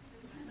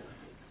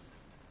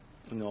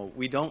 No,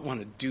 we don't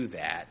want to do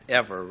that,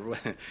 ever.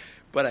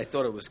 But I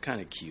thought it was kind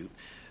of cute.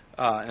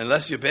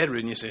 Unless you're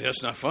bedridden, you say,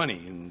 that's not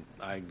funny, and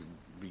I'd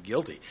be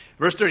guilty.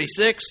 Verse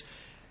 36,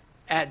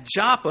 at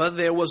Joppa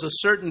there was a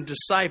certain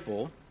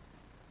disciple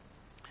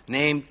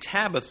named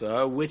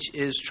Tabitha, which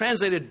is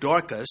translated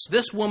Dorcas.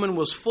 This woman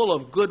was full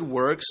of good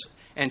works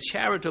and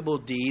charitable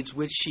deeds,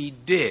 which she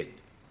did.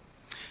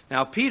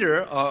 Now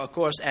Peter, of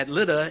course, at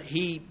Lydda,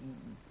 he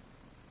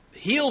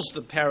heals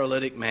the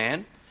paralytic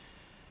man.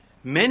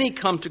 Many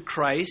come to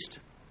Christ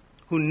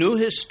who knew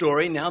his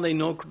story. Now they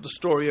know the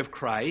story of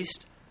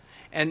Christ.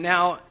 And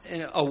now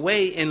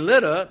away in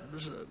Lydda,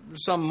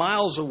 some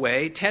miles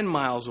away, 10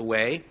 miles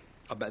away,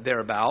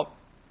 thereabout,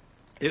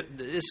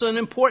 it's an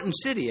important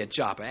city at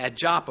Joppa. At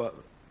Joppa,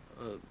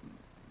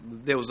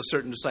 there was a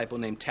certain disciple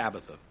named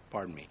Tabitha,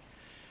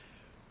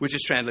 which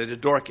is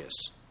translated Dorcas.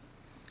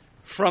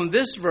 From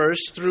this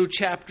verse through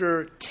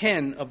chapter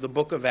 10 of the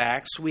book of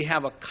Acts, we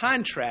have a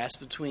contrast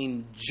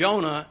between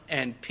Jonah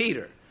and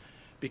Peter.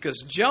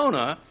 Because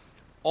Jonah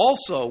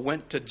also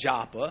went to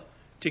Joppa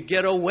to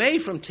get away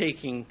from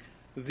taking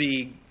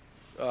the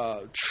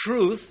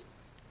truth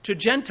to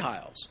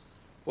Gentiles.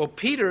 Well,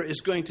 Peter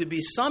is going to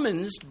be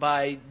summoned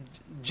by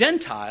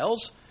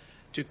Gentiles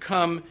to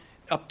come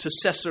up to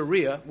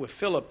Caesarea, where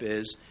Philip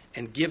is,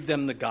 and give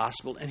them the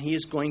gospel, and he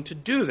is going to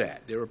do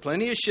that. There are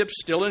plenty of ships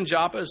still in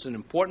Joppa. It's an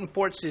important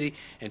port city,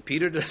 and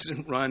Peter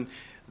doesn't run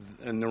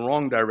in the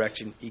wrong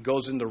direction. He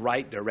goes in the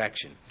right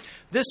direction.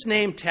 This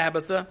name,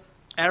 Tabitha,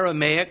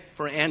 Aramaic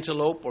for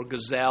antelope or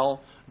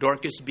gazelle,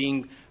 Dorcas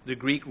being the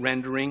Greek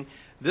rendering.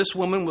 This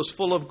woman was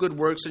full of good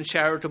works and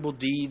charitable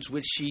deeds,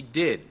 which she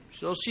did.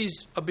 So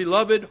she's a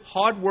beloved,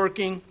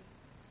 hardworking,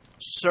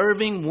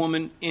 serving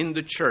woman in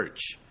the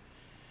church.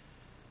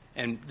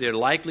 And they're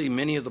likely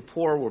many of the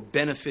poor were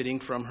benefiting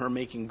from her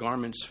making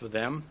garments for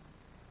them.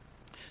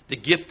 The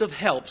gift of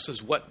helps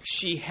is what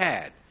she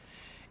had.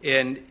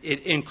 And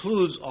it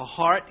includes a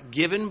heart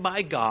given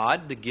by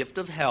God, the gift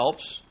of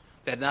helps,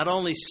 that not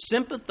only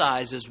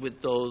sympathizes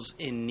with those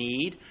in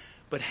need,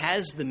 but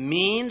has the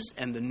means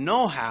and the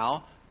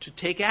know-how to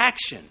take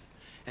action.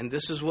 And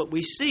this is what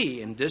we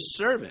see in this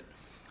servant.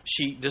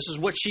 This is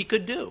what she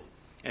could do.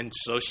 And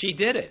so she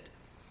did it.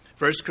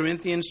 1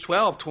 Corinthians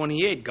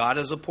 12:28, God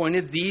has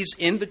appointed these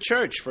in the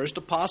church. First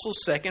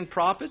apostles, second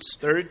prophets,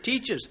 third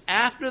teachers.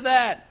 After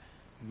that,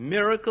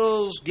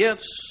 miracles,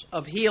 gifts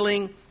of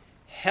healing,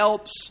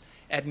 helps,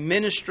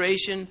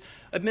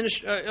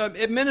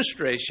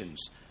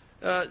 administrations.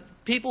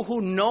 People who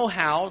know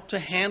how to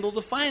handle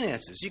the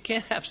finances. You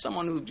can't have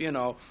someone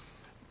who,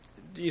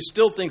 you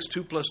still thinks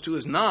 2 + 2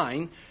 is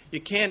 9.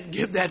 You can't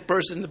give that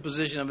person the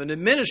position of an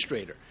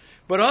administrator.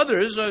 But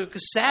others are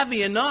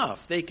savvy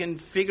enough. They can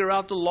figure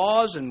out the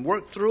laws and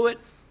work through it.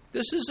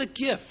 This is a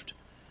gift.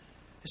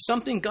 It's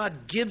something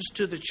God gives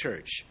to the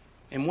church.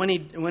 And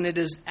when it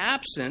is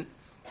absent,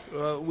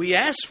 we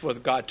ask for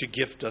God to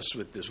gift us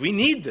with this. We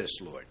need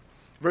this, Lord.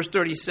 Verse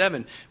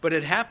 37, but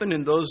it happened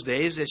in those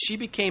days that she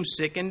became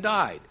sick and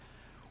died.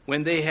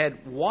 When they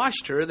had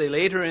washed her, they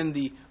laid her in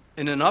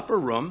an upper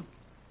room.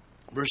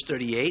 Verse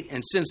 38,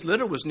 and since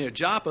Lydda was near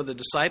Joppa, the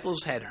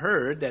disciples had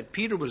heard that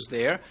Peter was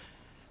there.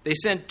 They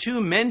sent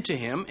 2 men to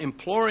him,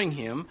 imploring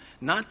him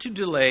not to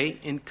delay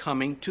in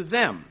coming to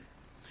them.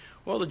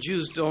 Well, the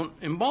Jews don't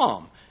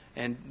embalm.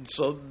 And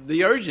so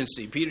the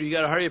urgency, Peter, you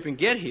got to hurry up and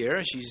get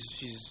here.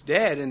 She's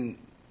dead, and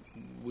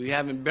we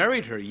haven't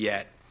buried her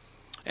yet.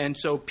 And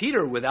so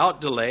Peter, without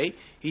delay,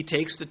 he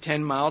takes the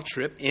 10-mile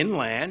trip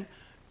inland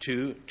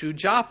to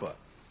Joppa.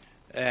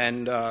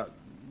 And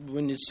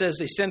when it says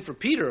they sent for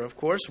Peter, of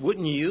course,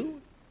 wouldn't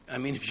you? I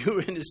mean, if you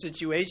were in this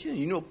situation,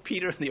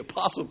 Peter, the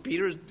Apostle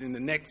Peter, is in the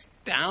next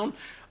town,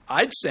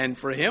 I'd send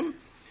for him.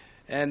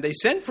 And they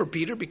sent for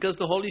Peter because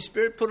the Holy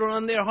Spirit put it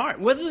on their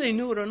heart, whether they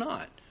knew it or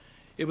not.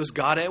 It was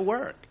God at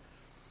work.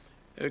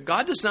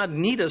 God does not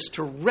need us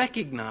to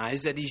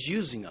recognize that He's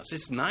using us.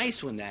 It's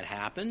nice when that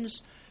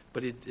happens,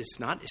 but it's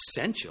not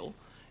essential.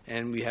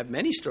 And we have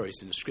many stories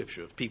in the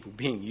Scripture of people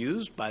being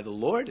used by the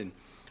Lord and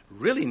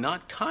really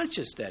not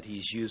conscious that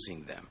he's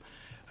using them.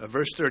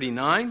 Verse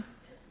 39,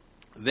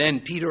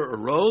 then Peter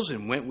arose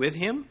and went with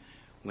him.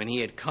 When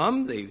he had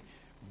come, they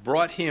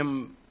brought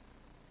him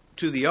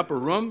to the upper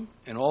room,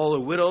 and all the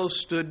widows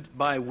stood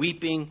by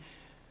weeping,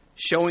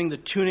 showing the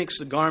tunics,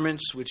 the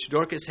garments which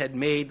Dorcas had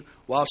made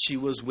while she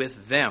was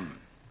with them.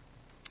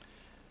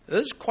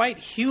 This is quite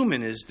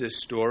human, is this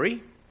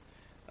story.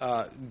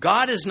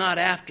 God is not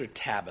after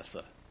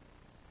Tabitha.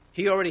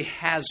 He already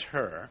has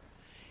her.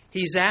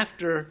 He's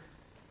after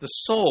the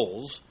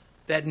souls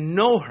that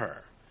know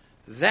her.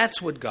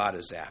 That's what God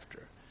is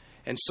after.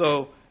 And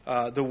so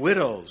the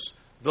widows,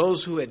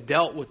 those who had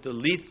dealt with the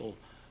lethal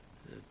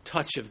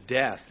touch of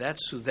death,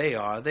 that's who they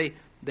are.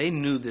 They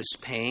knew this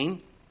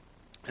pain.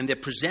 And they're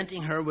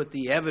presenting her with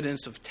the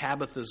evidence of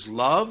Tabitha's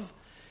love.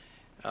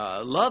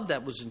 Love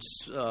that was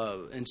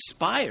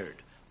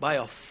inspired by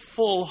a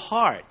full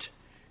heart.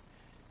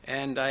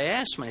 And I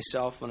ask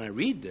myself when I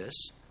read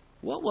this,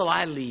 what will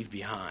I leave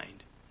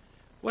behind?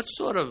 What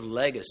sort of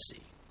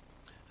legacy?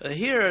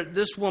 Here,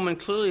 this woman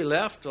clearly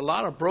left a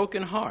lot of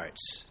broken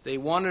hearts. They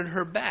wanted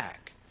her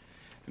back.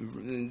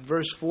 In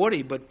verse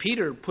 40, but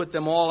Peter put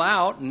them all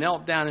out,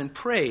 knelt down and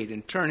prayed.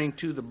 And turning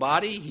to the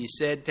body, he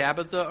said,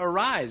 Tabitha,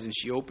 arise. And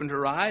she opened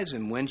her eyes,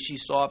 and when she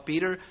saw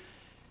Peter,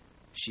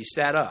 she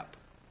sat up.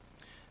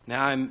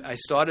 Now, I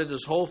started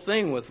this whole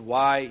thing with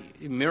why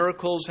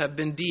miracles have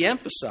been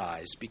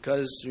de-emphasized.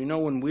 Because,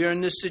 when we're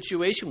in this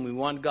situation, we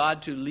want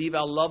God to leave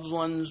our loved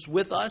ones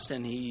with us,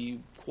 and he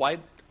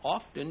quite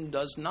often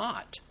does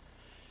not.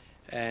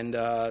 And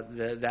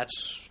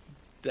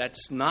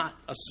that's not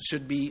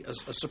should be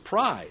a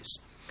surprise.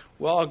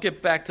 Well, I'll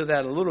get back to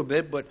that a little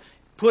bit, but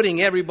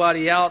putting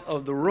everybody out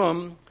of the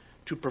room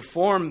to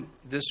perform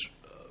this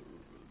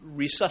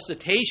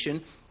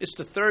resuscitation is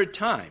the third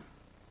time.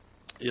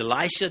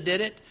 Elisha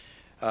did it,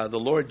 the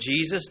Lord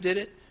Jesus did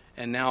it,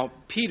 and now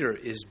Peter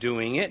is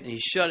doing it, and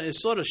he's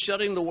sort of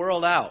shutting the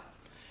world out.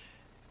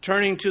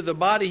 Turning to the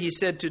body, he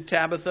said to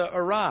Tabitha,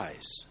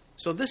 arise.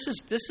 So this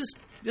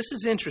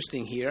is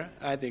interesting here.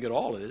 I think it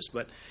all is,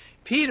 but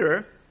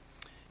Peter,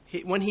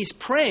 when he's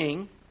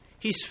praying,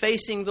 he's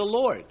facing the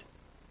Lord,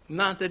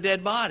 not the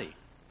dead body.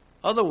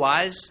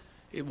 Otherwise,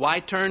 why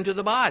turn to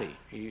the body?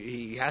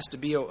 He has to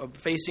be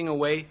facing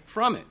away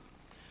from it.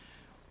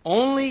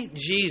 Only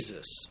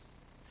Jesus,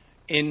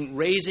 in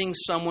raising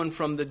someone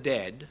from the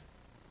dead,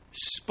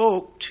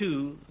 spoke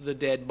to the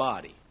dead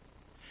body.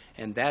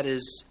 And that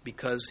is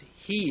because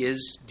he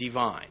is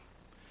divine.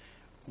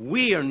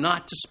 We are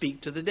not to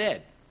speak to the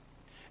dead.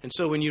 And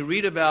so when you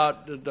read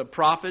about the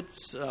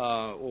prophets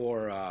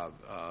or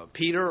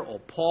Peter or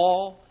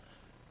Paul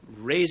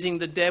raising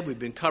the dead, we've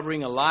been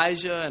covering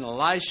Elijah and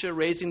Elisha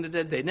raising the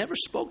dead, they never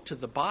spoke to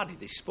the body.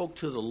 They spoke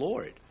to the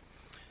Lord.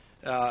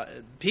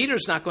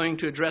 Peter's not going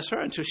to address her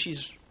until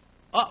she's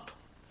up.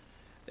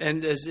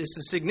 And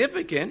it's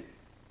significant,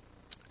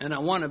 and I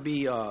want to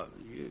be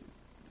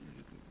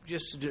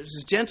just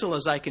as gentle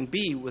as I can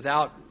be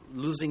without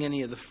losing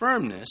any of the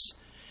firmness.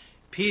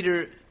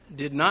 Peter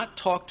did not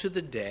talk to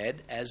the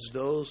dead as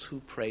those who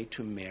pray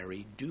to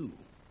Mary do.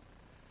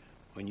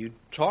 When you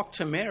talk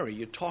to Mary,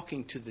 you're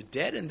talking to the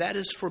dead, and that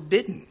is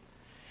forbidden.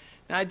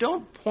 Now, I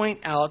don't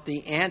point out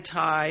the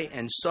anti-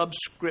 and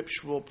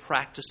subscriptural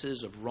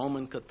practices of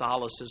Roman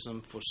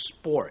Catholicism for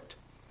sport.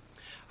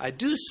 I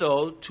do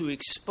so to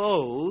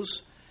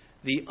expose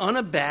the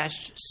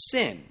unabashed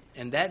sin,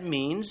 and that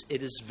means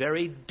it is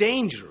very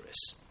dangerous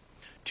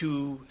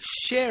to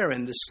share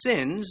in the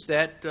sins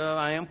that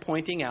I am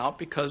pointing out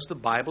because the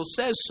Bible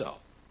says so.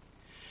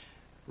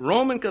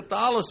 Roman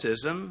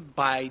Catholicism,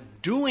 by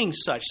doing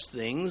such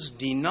things,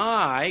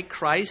 deny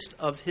Christ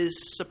of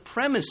his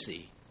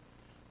supremacy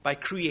by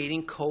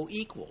creating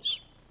co-equals.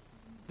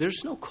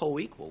 There's no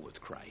co-equal with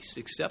Christ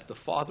except the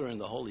Father and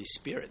the Holy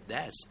Spirit.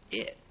 That's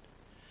it.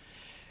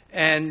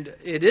 And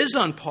it is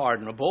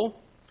unpardonable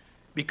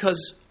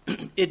because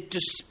it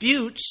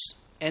disputes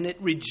and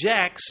it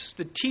rejects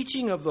the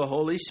teaching of the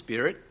Holy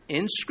Spirit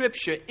in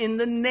Scripture in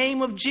the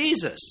name of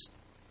Jesus.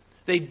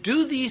 They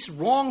do these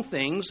wrong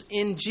things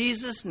in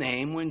Jesus'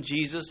 name when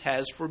Jesus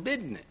has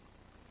forbidden it.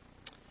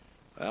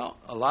 Well,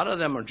 a lot of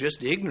them are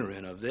just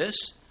ignorant of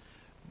this.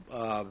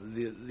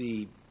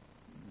 The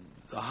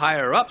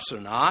higher-ups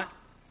are not.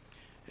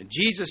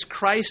 Jesus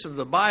Christ of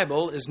the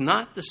Bible is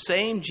not the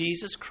same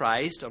Jesus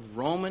Christ of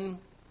Roman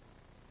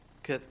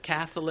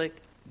Catholic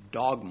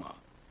dogma.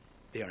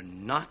 They are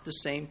not the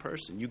same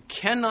person. You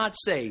cannot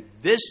say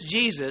this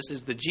Jesus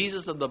is the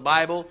Jesus of the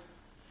Bible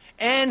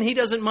and he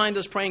doesn't mind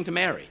us praying to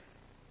Mary.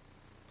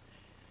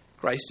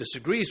 Christ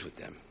disagrees with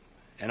them,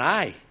 and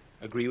I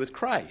agree with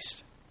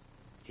Christ.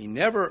 He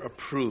never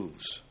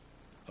approves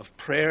of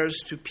prayers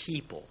to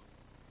people.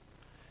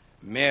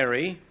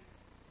 Mary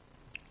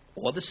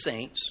or the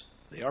saints,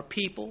 they are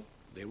people.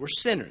 They were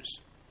sinners.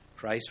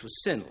 Christ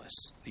was sinless.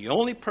 The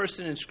only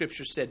person in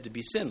Scripture said to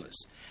be sinless.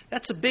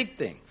 That's a big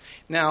thing.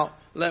 Now,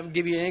 let me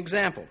give you an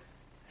example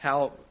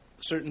how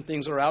certain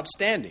things are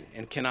outstanding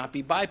and cannot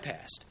be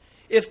bypassed.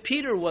 If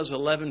Peter was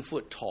 11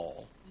 foot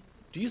tall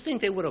Do you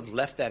think they would have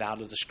left that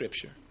out of the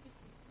Scripture?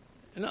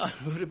 No, it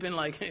would have been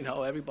like,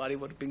 everybody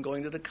would have been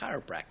going to the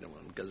chiropractor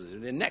because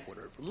their neck would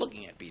hurt from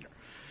looking at Peter.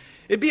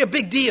 It'd be a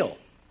big deal.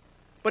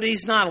 But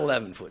he's not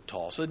 11 foot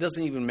tall, so it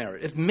doesn't even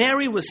merit. If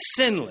Mary was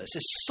sinless,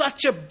 it's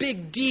such a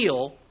big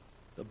deal,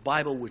 the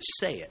Bible would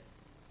say it.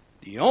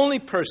 The only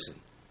person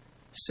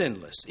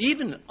sinless,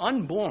 even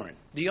unborn,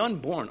 the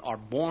unborn are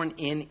born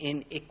in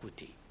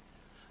iniquity.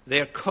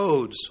 Their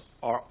codes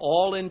are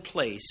all in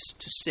place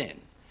to sin.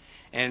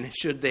 And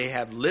should they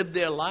have lived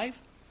their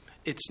life,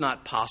 it's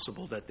not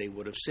possible that they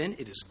would have sinned.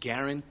 It is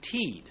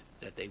guaranteed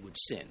that they would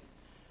sin.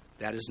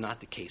 That is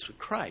not the case with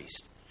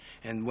Christ.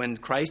 And when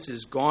Christ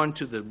is gone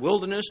to the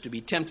wilderness to be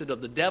tempted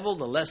of the devil,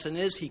 the lesson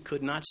is he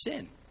could not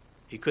sin.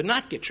 He could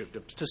not get tripped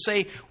up. To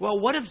say, well,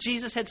 what if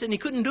Jesus had sinned? He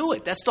couldn't do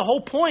it. That's the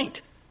whole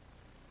point.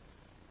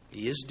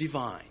 He is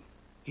divine.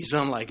 He's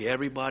unlike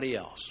everybody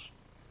else.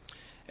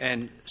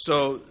 And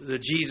so the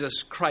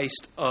Jesus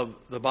Christ of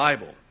the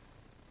Bible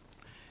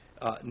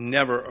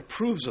never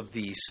approves of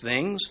these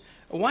things.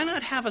 Why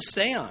not have a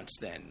seance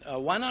then?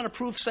 Why not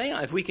approve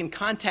seance if we can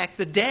contact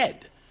the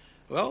dead?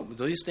 Well,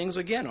 these things,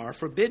 again, are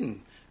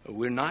forbidden.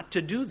 We're not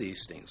to do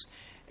these things.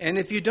 And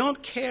if you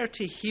don't care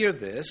to hear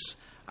this,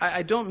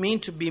 I don't mean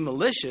to be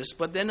malicious,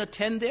 but then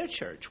attend their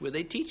church where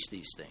they teach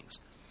these things.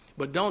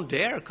 But don't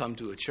dare come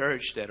to a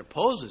church that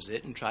opposes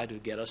it and try to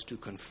get us to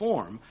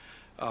conform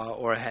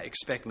or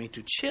expect me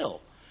to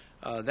chill.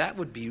 That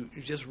would be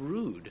just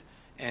rude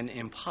and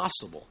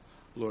impossible,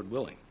 Lord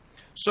willing.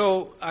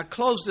 So I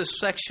close this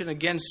section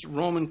against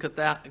Roman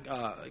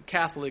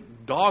Catholic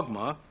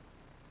dogma.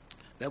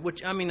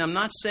 I'm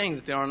not saying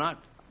that there are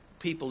not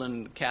people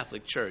in the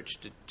Catholic Church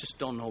that just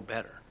don't know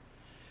better.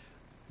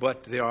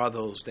 But there are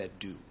those that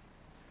do.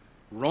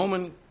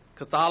 Roman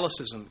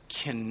Catholicism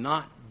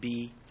cannot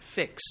be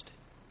fixed.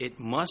 It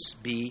must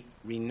be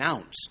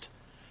renounced.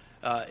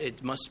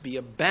 It must be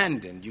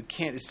abandoned. You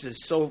can't. It's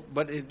just so.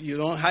 But you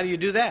don't. How do you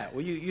do that?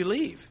 Well, you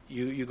leave.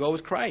 You go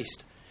with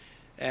Christ,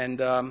 and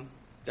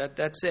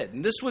that's it.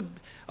 And this would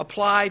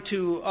apply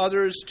to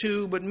others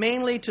too, but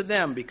mainly to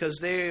them because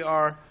they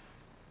are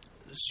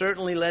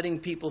certainly letting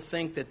people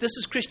think that this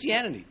is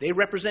Christianity. They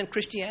represent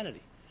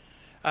Christianity.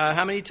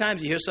 How many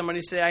times you hear somebody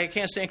say, I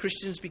can't stand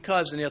Christians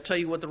because, and they'll tell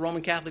you what the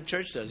Roman Catholic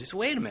Church does. You say,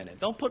 wait a minute,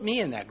 don't put me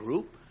in that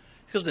group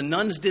because the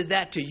nuns did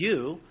that to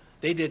you.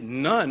 They did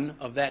none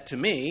of that to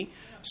me.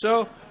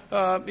 So,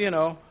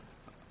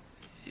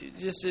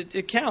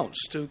 it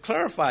counts to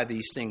clarify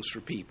these things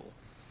for people.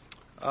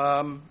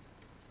 Once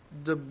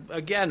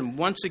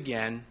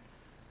again,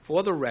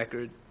 for the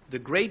record, the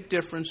great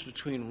difference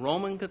between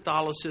Roman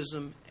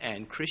Catholicism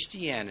and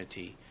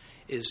Christianity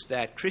is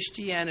that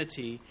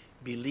Christianity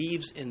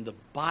believes in the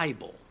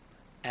Bible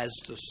as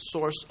the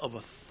source of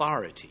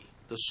authority,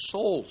 the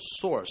sole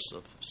source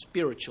of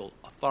spiritual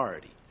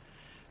authority.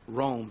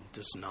 Rome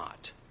does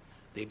not.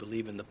 They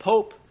believe in the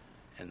Pope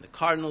and the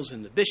cardinals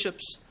and the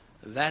bishops.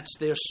 That's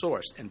their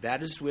source, and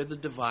that is where the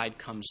divide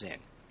comes in.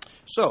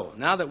 So,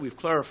 now that we've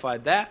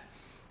clarified that,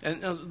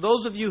 and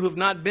those of you who have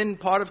not been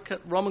part of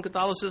Roman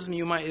Catholicism,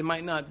 it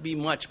might not be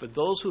much, but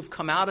those who have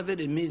come out of it,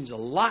 it means a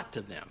lot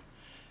to them.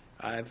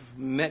 I've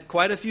met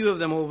quite a few of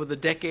them over the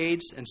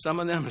decades, and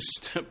some of them are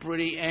still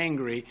pretty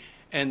angry,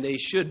 and they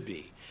should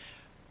be.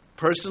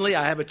 Personally,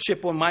 I have a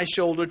chip on my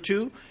shoulder,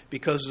 too,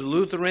 because the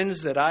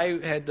Lutherans that I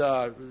had,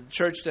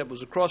 church that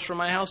was across from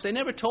my house, they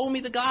never told me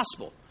the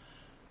gospel.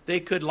 They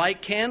could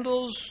light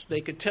candles,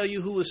 they could tell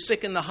you who was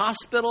sick in the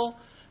hospital,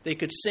 they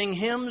could sing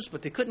hymns,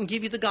 but they couldn't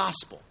give you the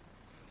gospel.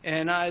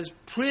 And I was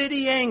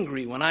pretty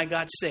angry when I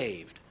got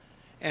saved.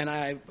 And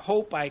I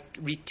hope I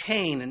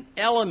retain an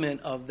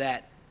element of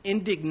that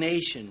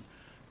indignation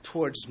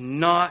towards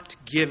not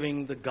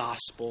giving the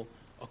gospel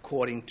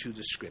according to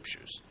the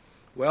Scriptures.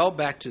 Well,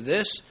 back to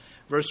this.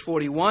 Verse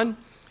 41,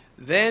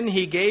 then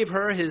he gave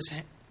her his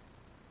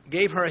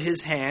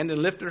hand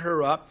and lifted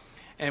her up.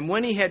 And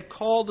when he had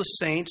called the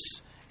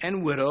saints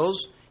and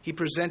widows, he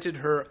presented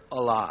her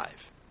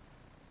alive.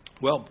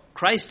 Well,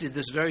 Christ did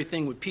this very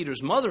thing with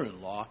Peter's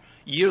mother-in-law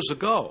years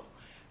ago.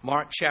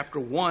 Mark chapter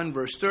 1,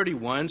 verse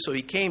 31, so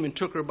he came and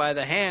took her by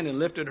the hand and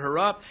lifted her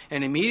up,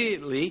 and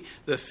immediately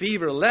the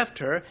fever left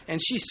her,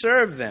 and she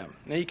served them.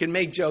 Now, you can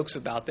make jokes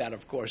about that,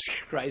 of course.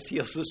 Christ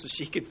heals her so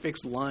she could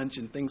fix lunch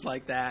and things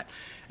like that.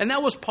 And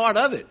that was part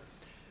of it.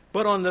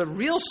 But on the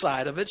real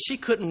side of it, she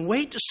couldn't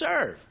wait to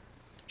serve.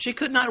 She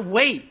could not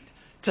wait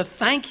to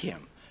thank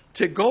him,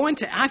 to go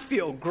into, I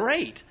feel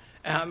great.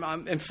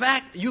 In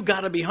fact, you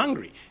got to be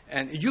hungry,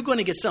 and you're going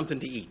to get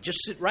something to eat. Just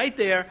sit right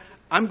there.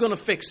 I'm going to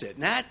fix it.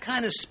 And that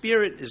kind of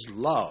spirit is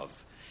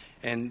love,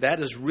 and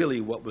that is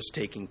really what was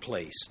taking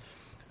place.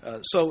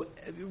 So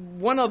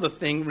one other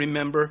thing,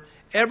 remember,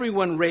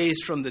 everyone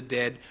raised from the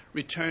dead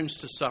returns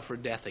to suffer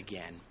death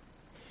again.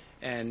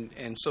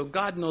 And so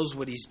God knows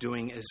what he's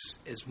doing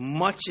as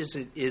much as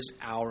it is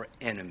our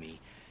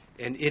enemy.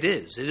 And it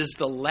is. It is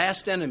the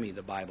last enemy,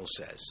 the Bible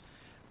says.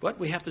 But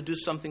we have to do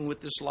something with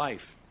this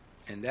life,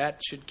 and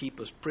that should keep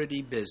us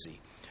pretty busy.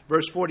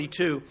 Verse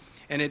 42,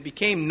 and it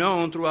became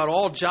known throughout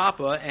all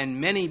Joppa,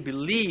 and many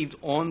believed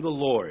on the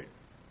Lord.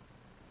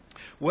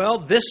 Well,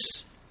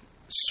 this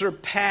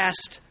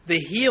surpassed the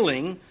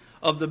healing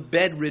of the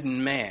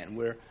bedridden man,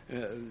 where,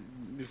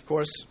 of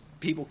course,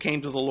 people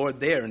came to the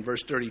Lord there in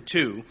verse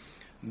 32.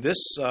 This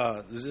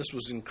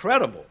was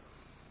incredible.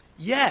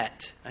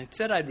 Yet, I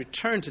said I'd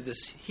return to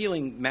this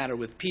healing matter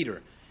with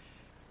Peter.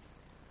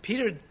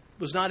 Peter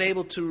was not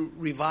able to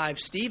revive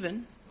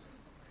Stephen.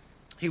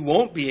 He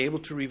won't be able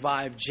to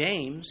revive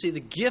James. See, the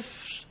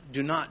gifts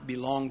do not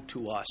belong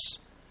to us.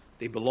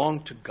 They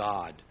belong to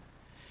God.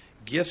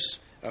 Gifts,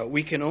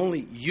 we can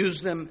only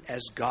use them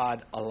as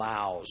God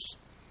allows.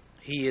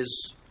 He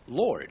is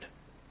Lord.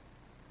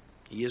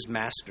 He is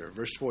Master.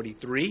 Verse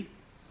 43.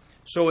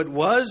 So it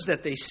was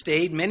that they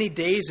stayed many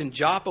days in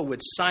Joppa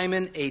with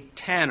Simon a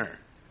tanner.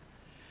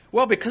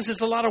 Well, because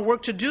there's a lot of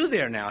work to do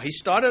there now. He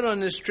started on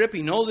this trip.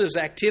 He knows there's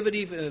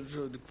activity.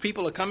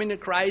 People are coming to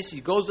Christ.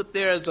 He goes up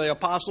there as the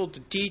apostle to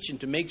teach and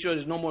to make sure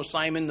there's no more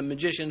Simon, the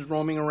magicians,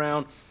 roaming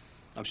around.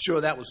 I'm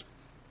sure that was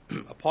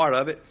a part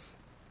of it.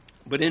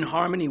 But in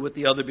harmony with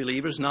the other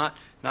believers, not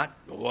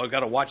oh, I've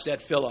got to watch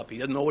that Philip. He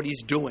doesn't know what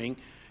he's doing.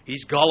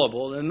 He's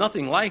gullible. And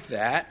nothing like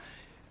that.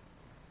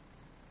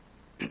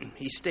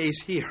 He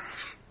stays here.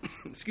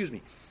 Excuse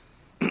me.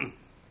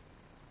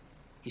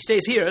 He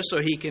stays here so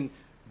he can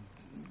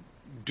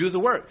do the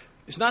work.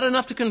 It's not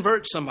enough to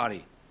convert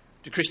somebody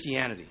to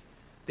Christianity.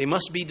 They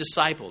must be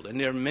discipled. And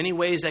there are many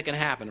ways that can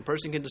happen. A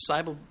person can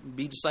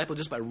be discipled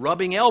just by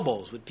rubbing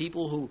elbows with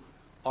people who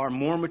are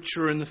more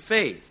mature in the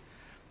faith.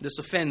 This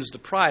offends the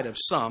pride of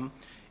some.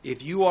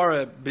 If you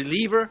are a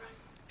believer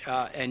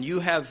and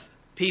you have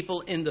people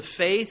in the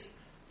faith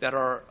that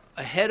are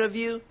ahead of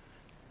you,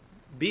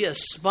 be a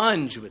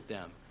sponge with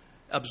them.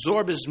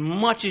 Absorb as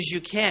much as you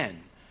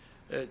can.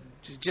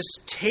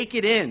 Just take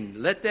it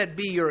in. Let that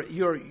be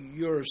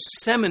your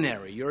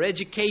seminary, your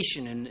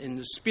education in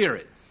the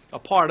Spirit, a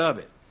part of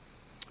it.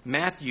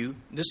 Matthew,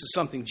 this is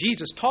something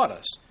Jesus taught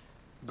us.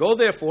 Go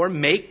therefore,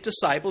 make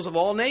disciples of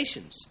all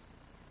nations.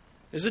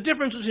 There's a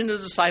difference between a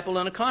disciple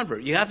and a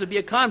convert. You have to be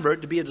a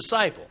convert to be a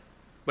disciple.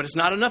 But it's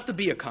not enough to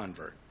be a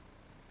convert.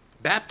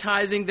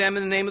 Baptizing them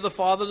in the name of the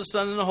Father, the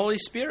Son, and the Holy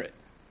Spirit.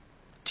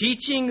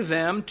 Teaching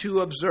them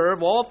to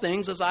observe all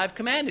things as I've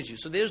commanded you.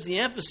 So there's the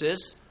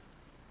emphasis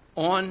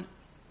on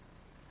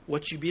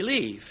what you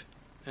believe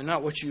and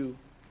not what you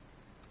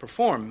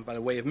perform by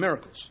the way of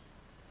miracles.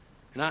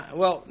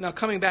 Now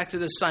coming back to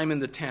this Simon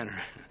the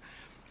Tanner.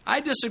 I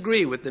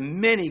disagree with the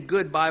many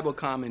good Bible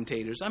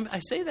commentators. I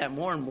say that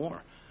more and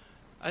more.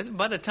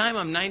 By the time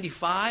I'm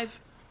 95,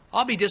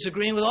 I'll be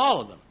disagreeing with all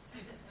of them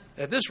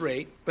at this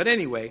rate. But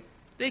anyway,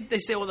 they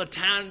say, well, the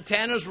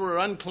tanners were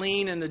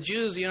unclean and the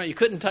Jews, you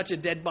couldn't touch a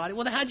dead body.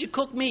 Well, then how'd you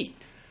cook meat?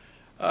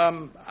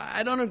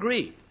 I don't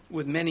agree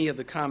with many of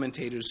the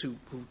commentators who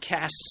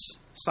cast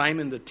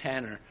Simon the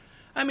Tanner.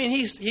 I mean,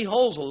 he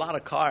holds a lot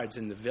of cards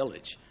in the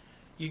village.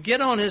 You get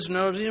on his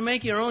nerves, you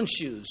make your own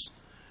shoes.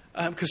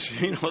 Because,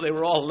 they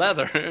were all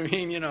leather. I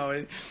mean,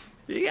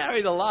 he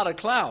carried a lot of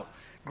clout.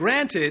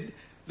 Granted,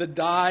 the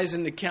dyes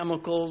and the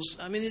chemicals,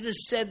 I mean, it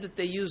is said that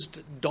they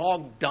used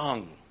dog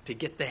dung to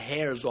get the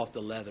hairs off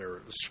the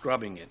leather,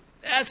 scrubbing it.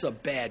 That's a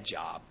bad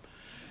job.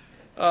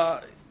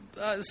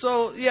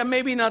 So,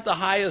 maybe not the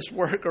highest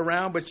work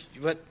around,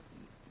 but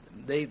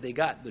they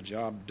got the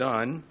job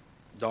done.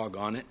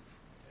 Doggone it.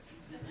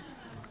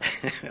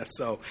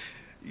 So,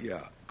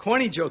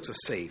 corny jokes are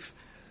safe.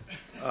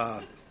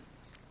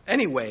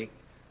 Anyway,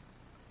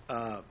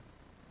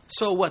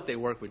 so what? They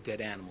work with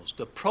dead animals.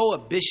 The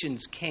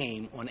prohibitions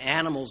came on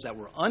animals that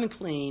were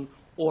unclean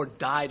or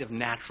died of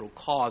natural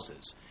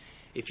causes.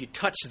 If you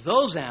touched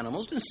those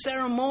animals, then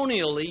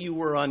ceremonially you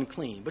were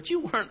unclean. But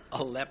you weren't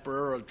a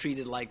leper or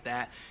treated like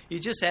that. You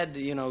just had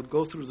to,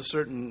 go through the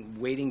certain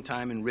waiting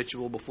time and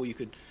ritual before you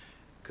could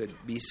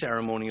be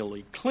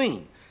ceremonially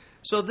clean.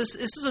 So this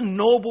is a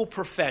noble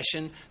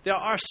profession. There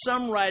are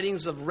some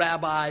writings of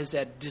rabbis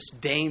that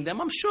disdain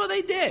them. I'm sure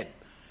they did.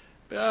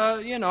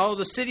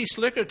 The city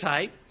slicker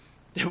type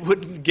that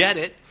wouldn't get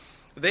it,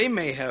 they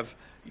may have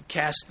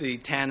cast the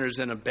tanners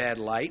in a bad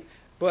light.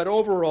 But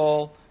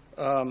overall,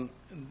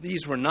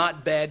 these were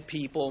not bad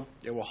people.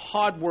 They were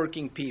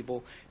hardworking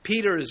people.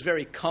 Peter is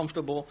very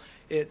comfortable.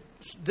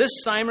 This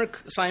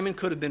Simon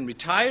could have been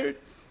retired.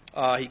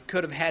 He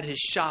could have had his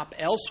shop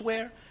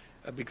elsewhere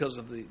because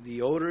of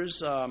the odors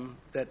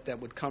that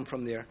would come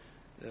from their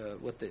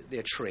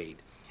trade.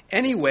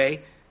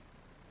 Anyway,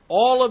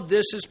 all of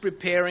this is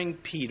preparing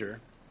Peter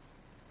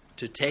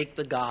to take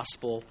the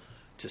gospel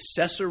to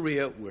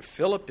Caesarea, where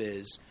Philip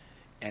is,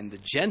 and the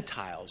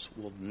Gentiles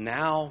will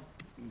now,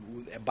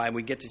 by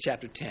we get to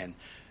chapter 10,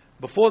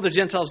 before the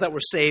Gentiles that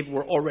were saved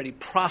were already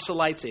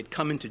proselytes. They'd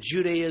come into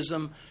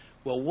Judaism.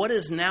 Well, what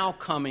is now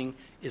coming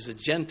is a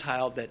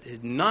Gentile that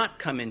had not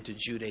come into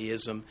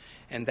Judaism,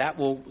 and that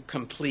will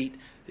complete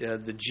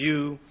the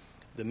Jew,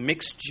 the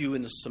mixed Jew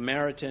and the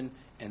Samaritan,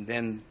 and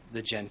then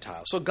the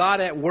Gentile. So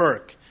God at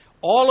work.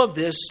 All of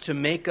this to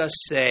make us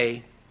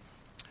say,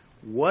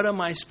 what am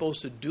I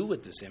supposed to do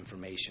with this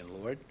information,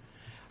 Lord?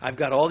 I've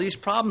got all these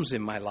problems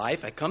in my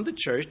life. I come to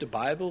church. The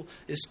Bible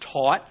is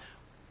taught.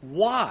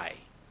 Why?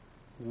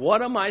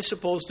 What am I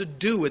supposed to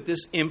do with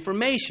this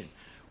information?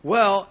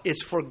 Well,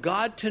 it's for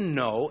God to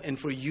know and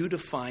for you to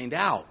find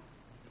out.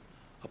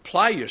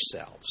 Apply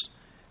yourselves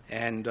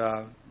and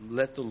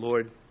let the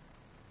Lord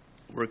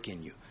work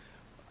in you.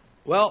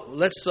 Well,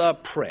 let's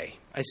pray.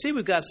 I see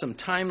we've got some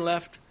time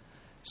left,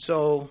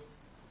 so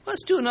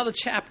let's do another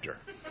chapter.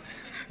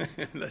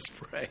 Let's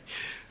pray.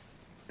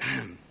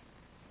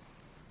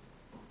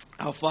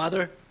 Our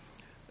Father,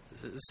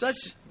 such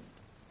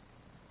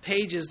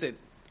pages that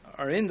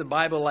are in the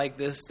Bible like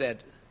this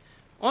that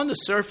on the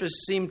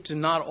surface seem to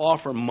not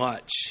offer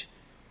much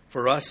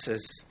for us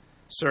as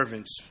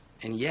servants,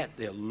 and yet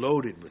they're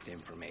loaded with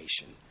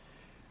information.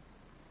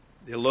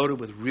 They're loaded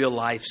with real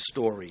life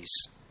stories,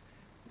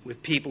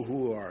 with people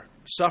who are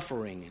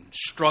suffering and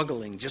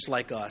struggling just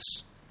like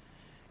us,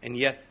 and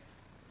yet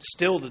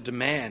still the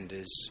demand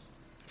is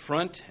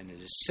front and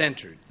it is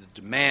centered.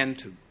 The demand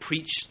to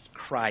preach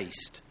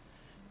Christ,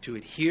 to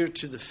adhere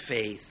to the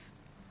faith.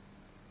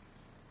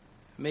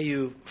 May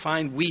you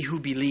find we who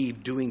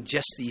believe doing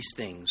just these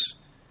things,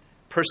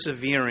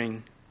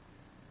 persevering,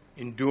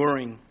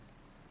 enduring,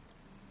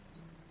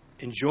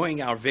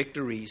 enjoying our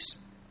victories,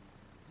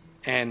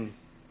 and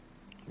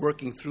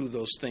working through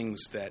those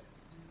things that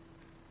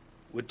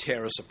would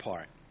tear us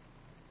apart.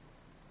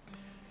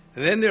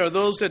 And then there are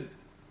those that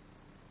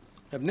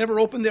have never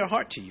opened their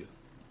heart to you,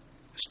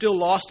 still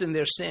lost in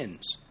their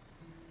sins.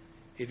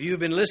 If you've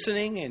been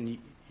listening and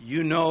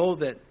you know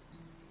that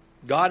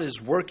God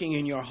is working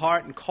in your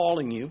heart and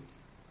calling you,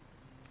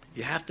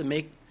 you have to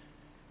make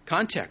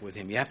contact with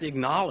Him. You have to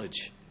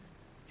acknowledge.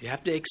 You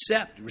have to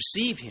accept,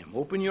 receive Him,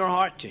 open your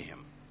heart to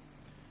Him.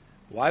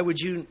 Why would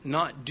you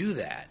not do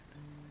that?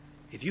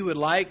 If you would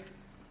like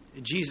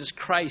Jesus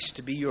Christ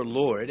to be your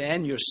Lord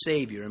and your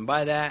Savior, and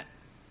by that,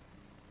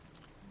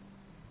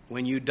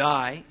 when you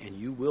die, and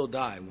you will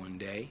die one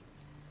day,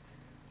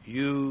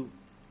 you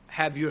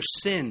have your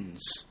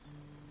sins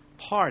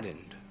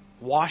pardoned,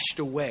 washed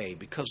away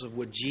because of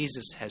what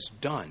Jesus has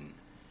done.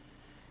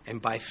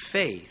 And by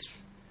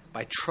faith,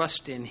 by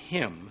trust in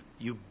Him,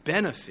 you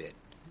benefit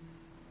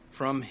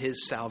from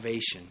His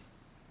salvation,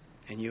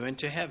 and you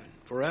enter heaven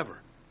forever.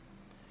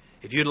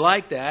 If you'd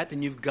like that,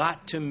 then you've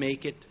got to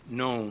make it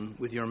known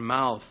with your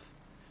mouth.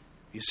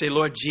 You say,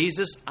 Lord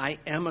Jesus, I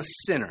am a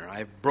sinner.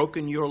 I've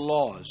broken your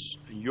laws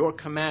and your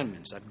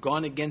commandments. I've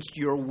gone against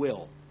your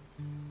will.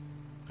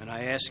 And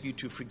I ask you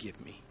to forgive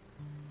me.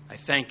 I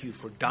thank you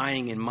for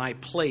dying in my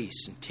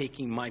place and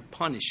taking my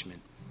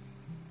punishment.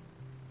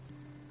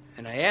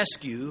 And I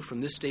ask you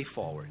from this day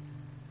forward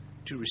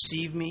to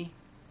receive me,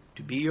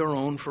 to be your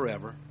own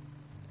forever,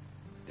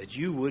 that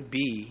you would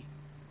be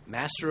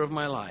master of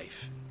my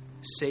life,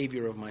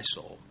 Savior of my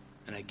soul.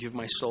 And I give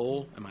my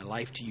soul and my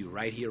life to you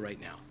right here, right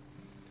now.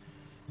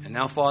 And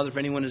now, Father, if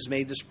anyone has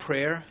made this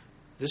prayer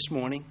this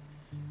morning,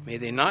 may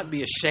they not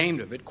be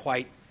ashamed of it,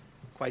 quite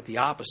the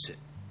opposite.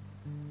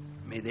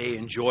 May they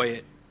enjoy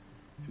it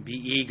and be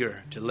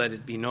eager to let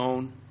it be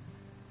known.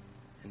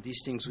 And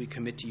these things we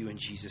commit to you in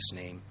Jesus'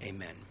 name.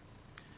 Amen.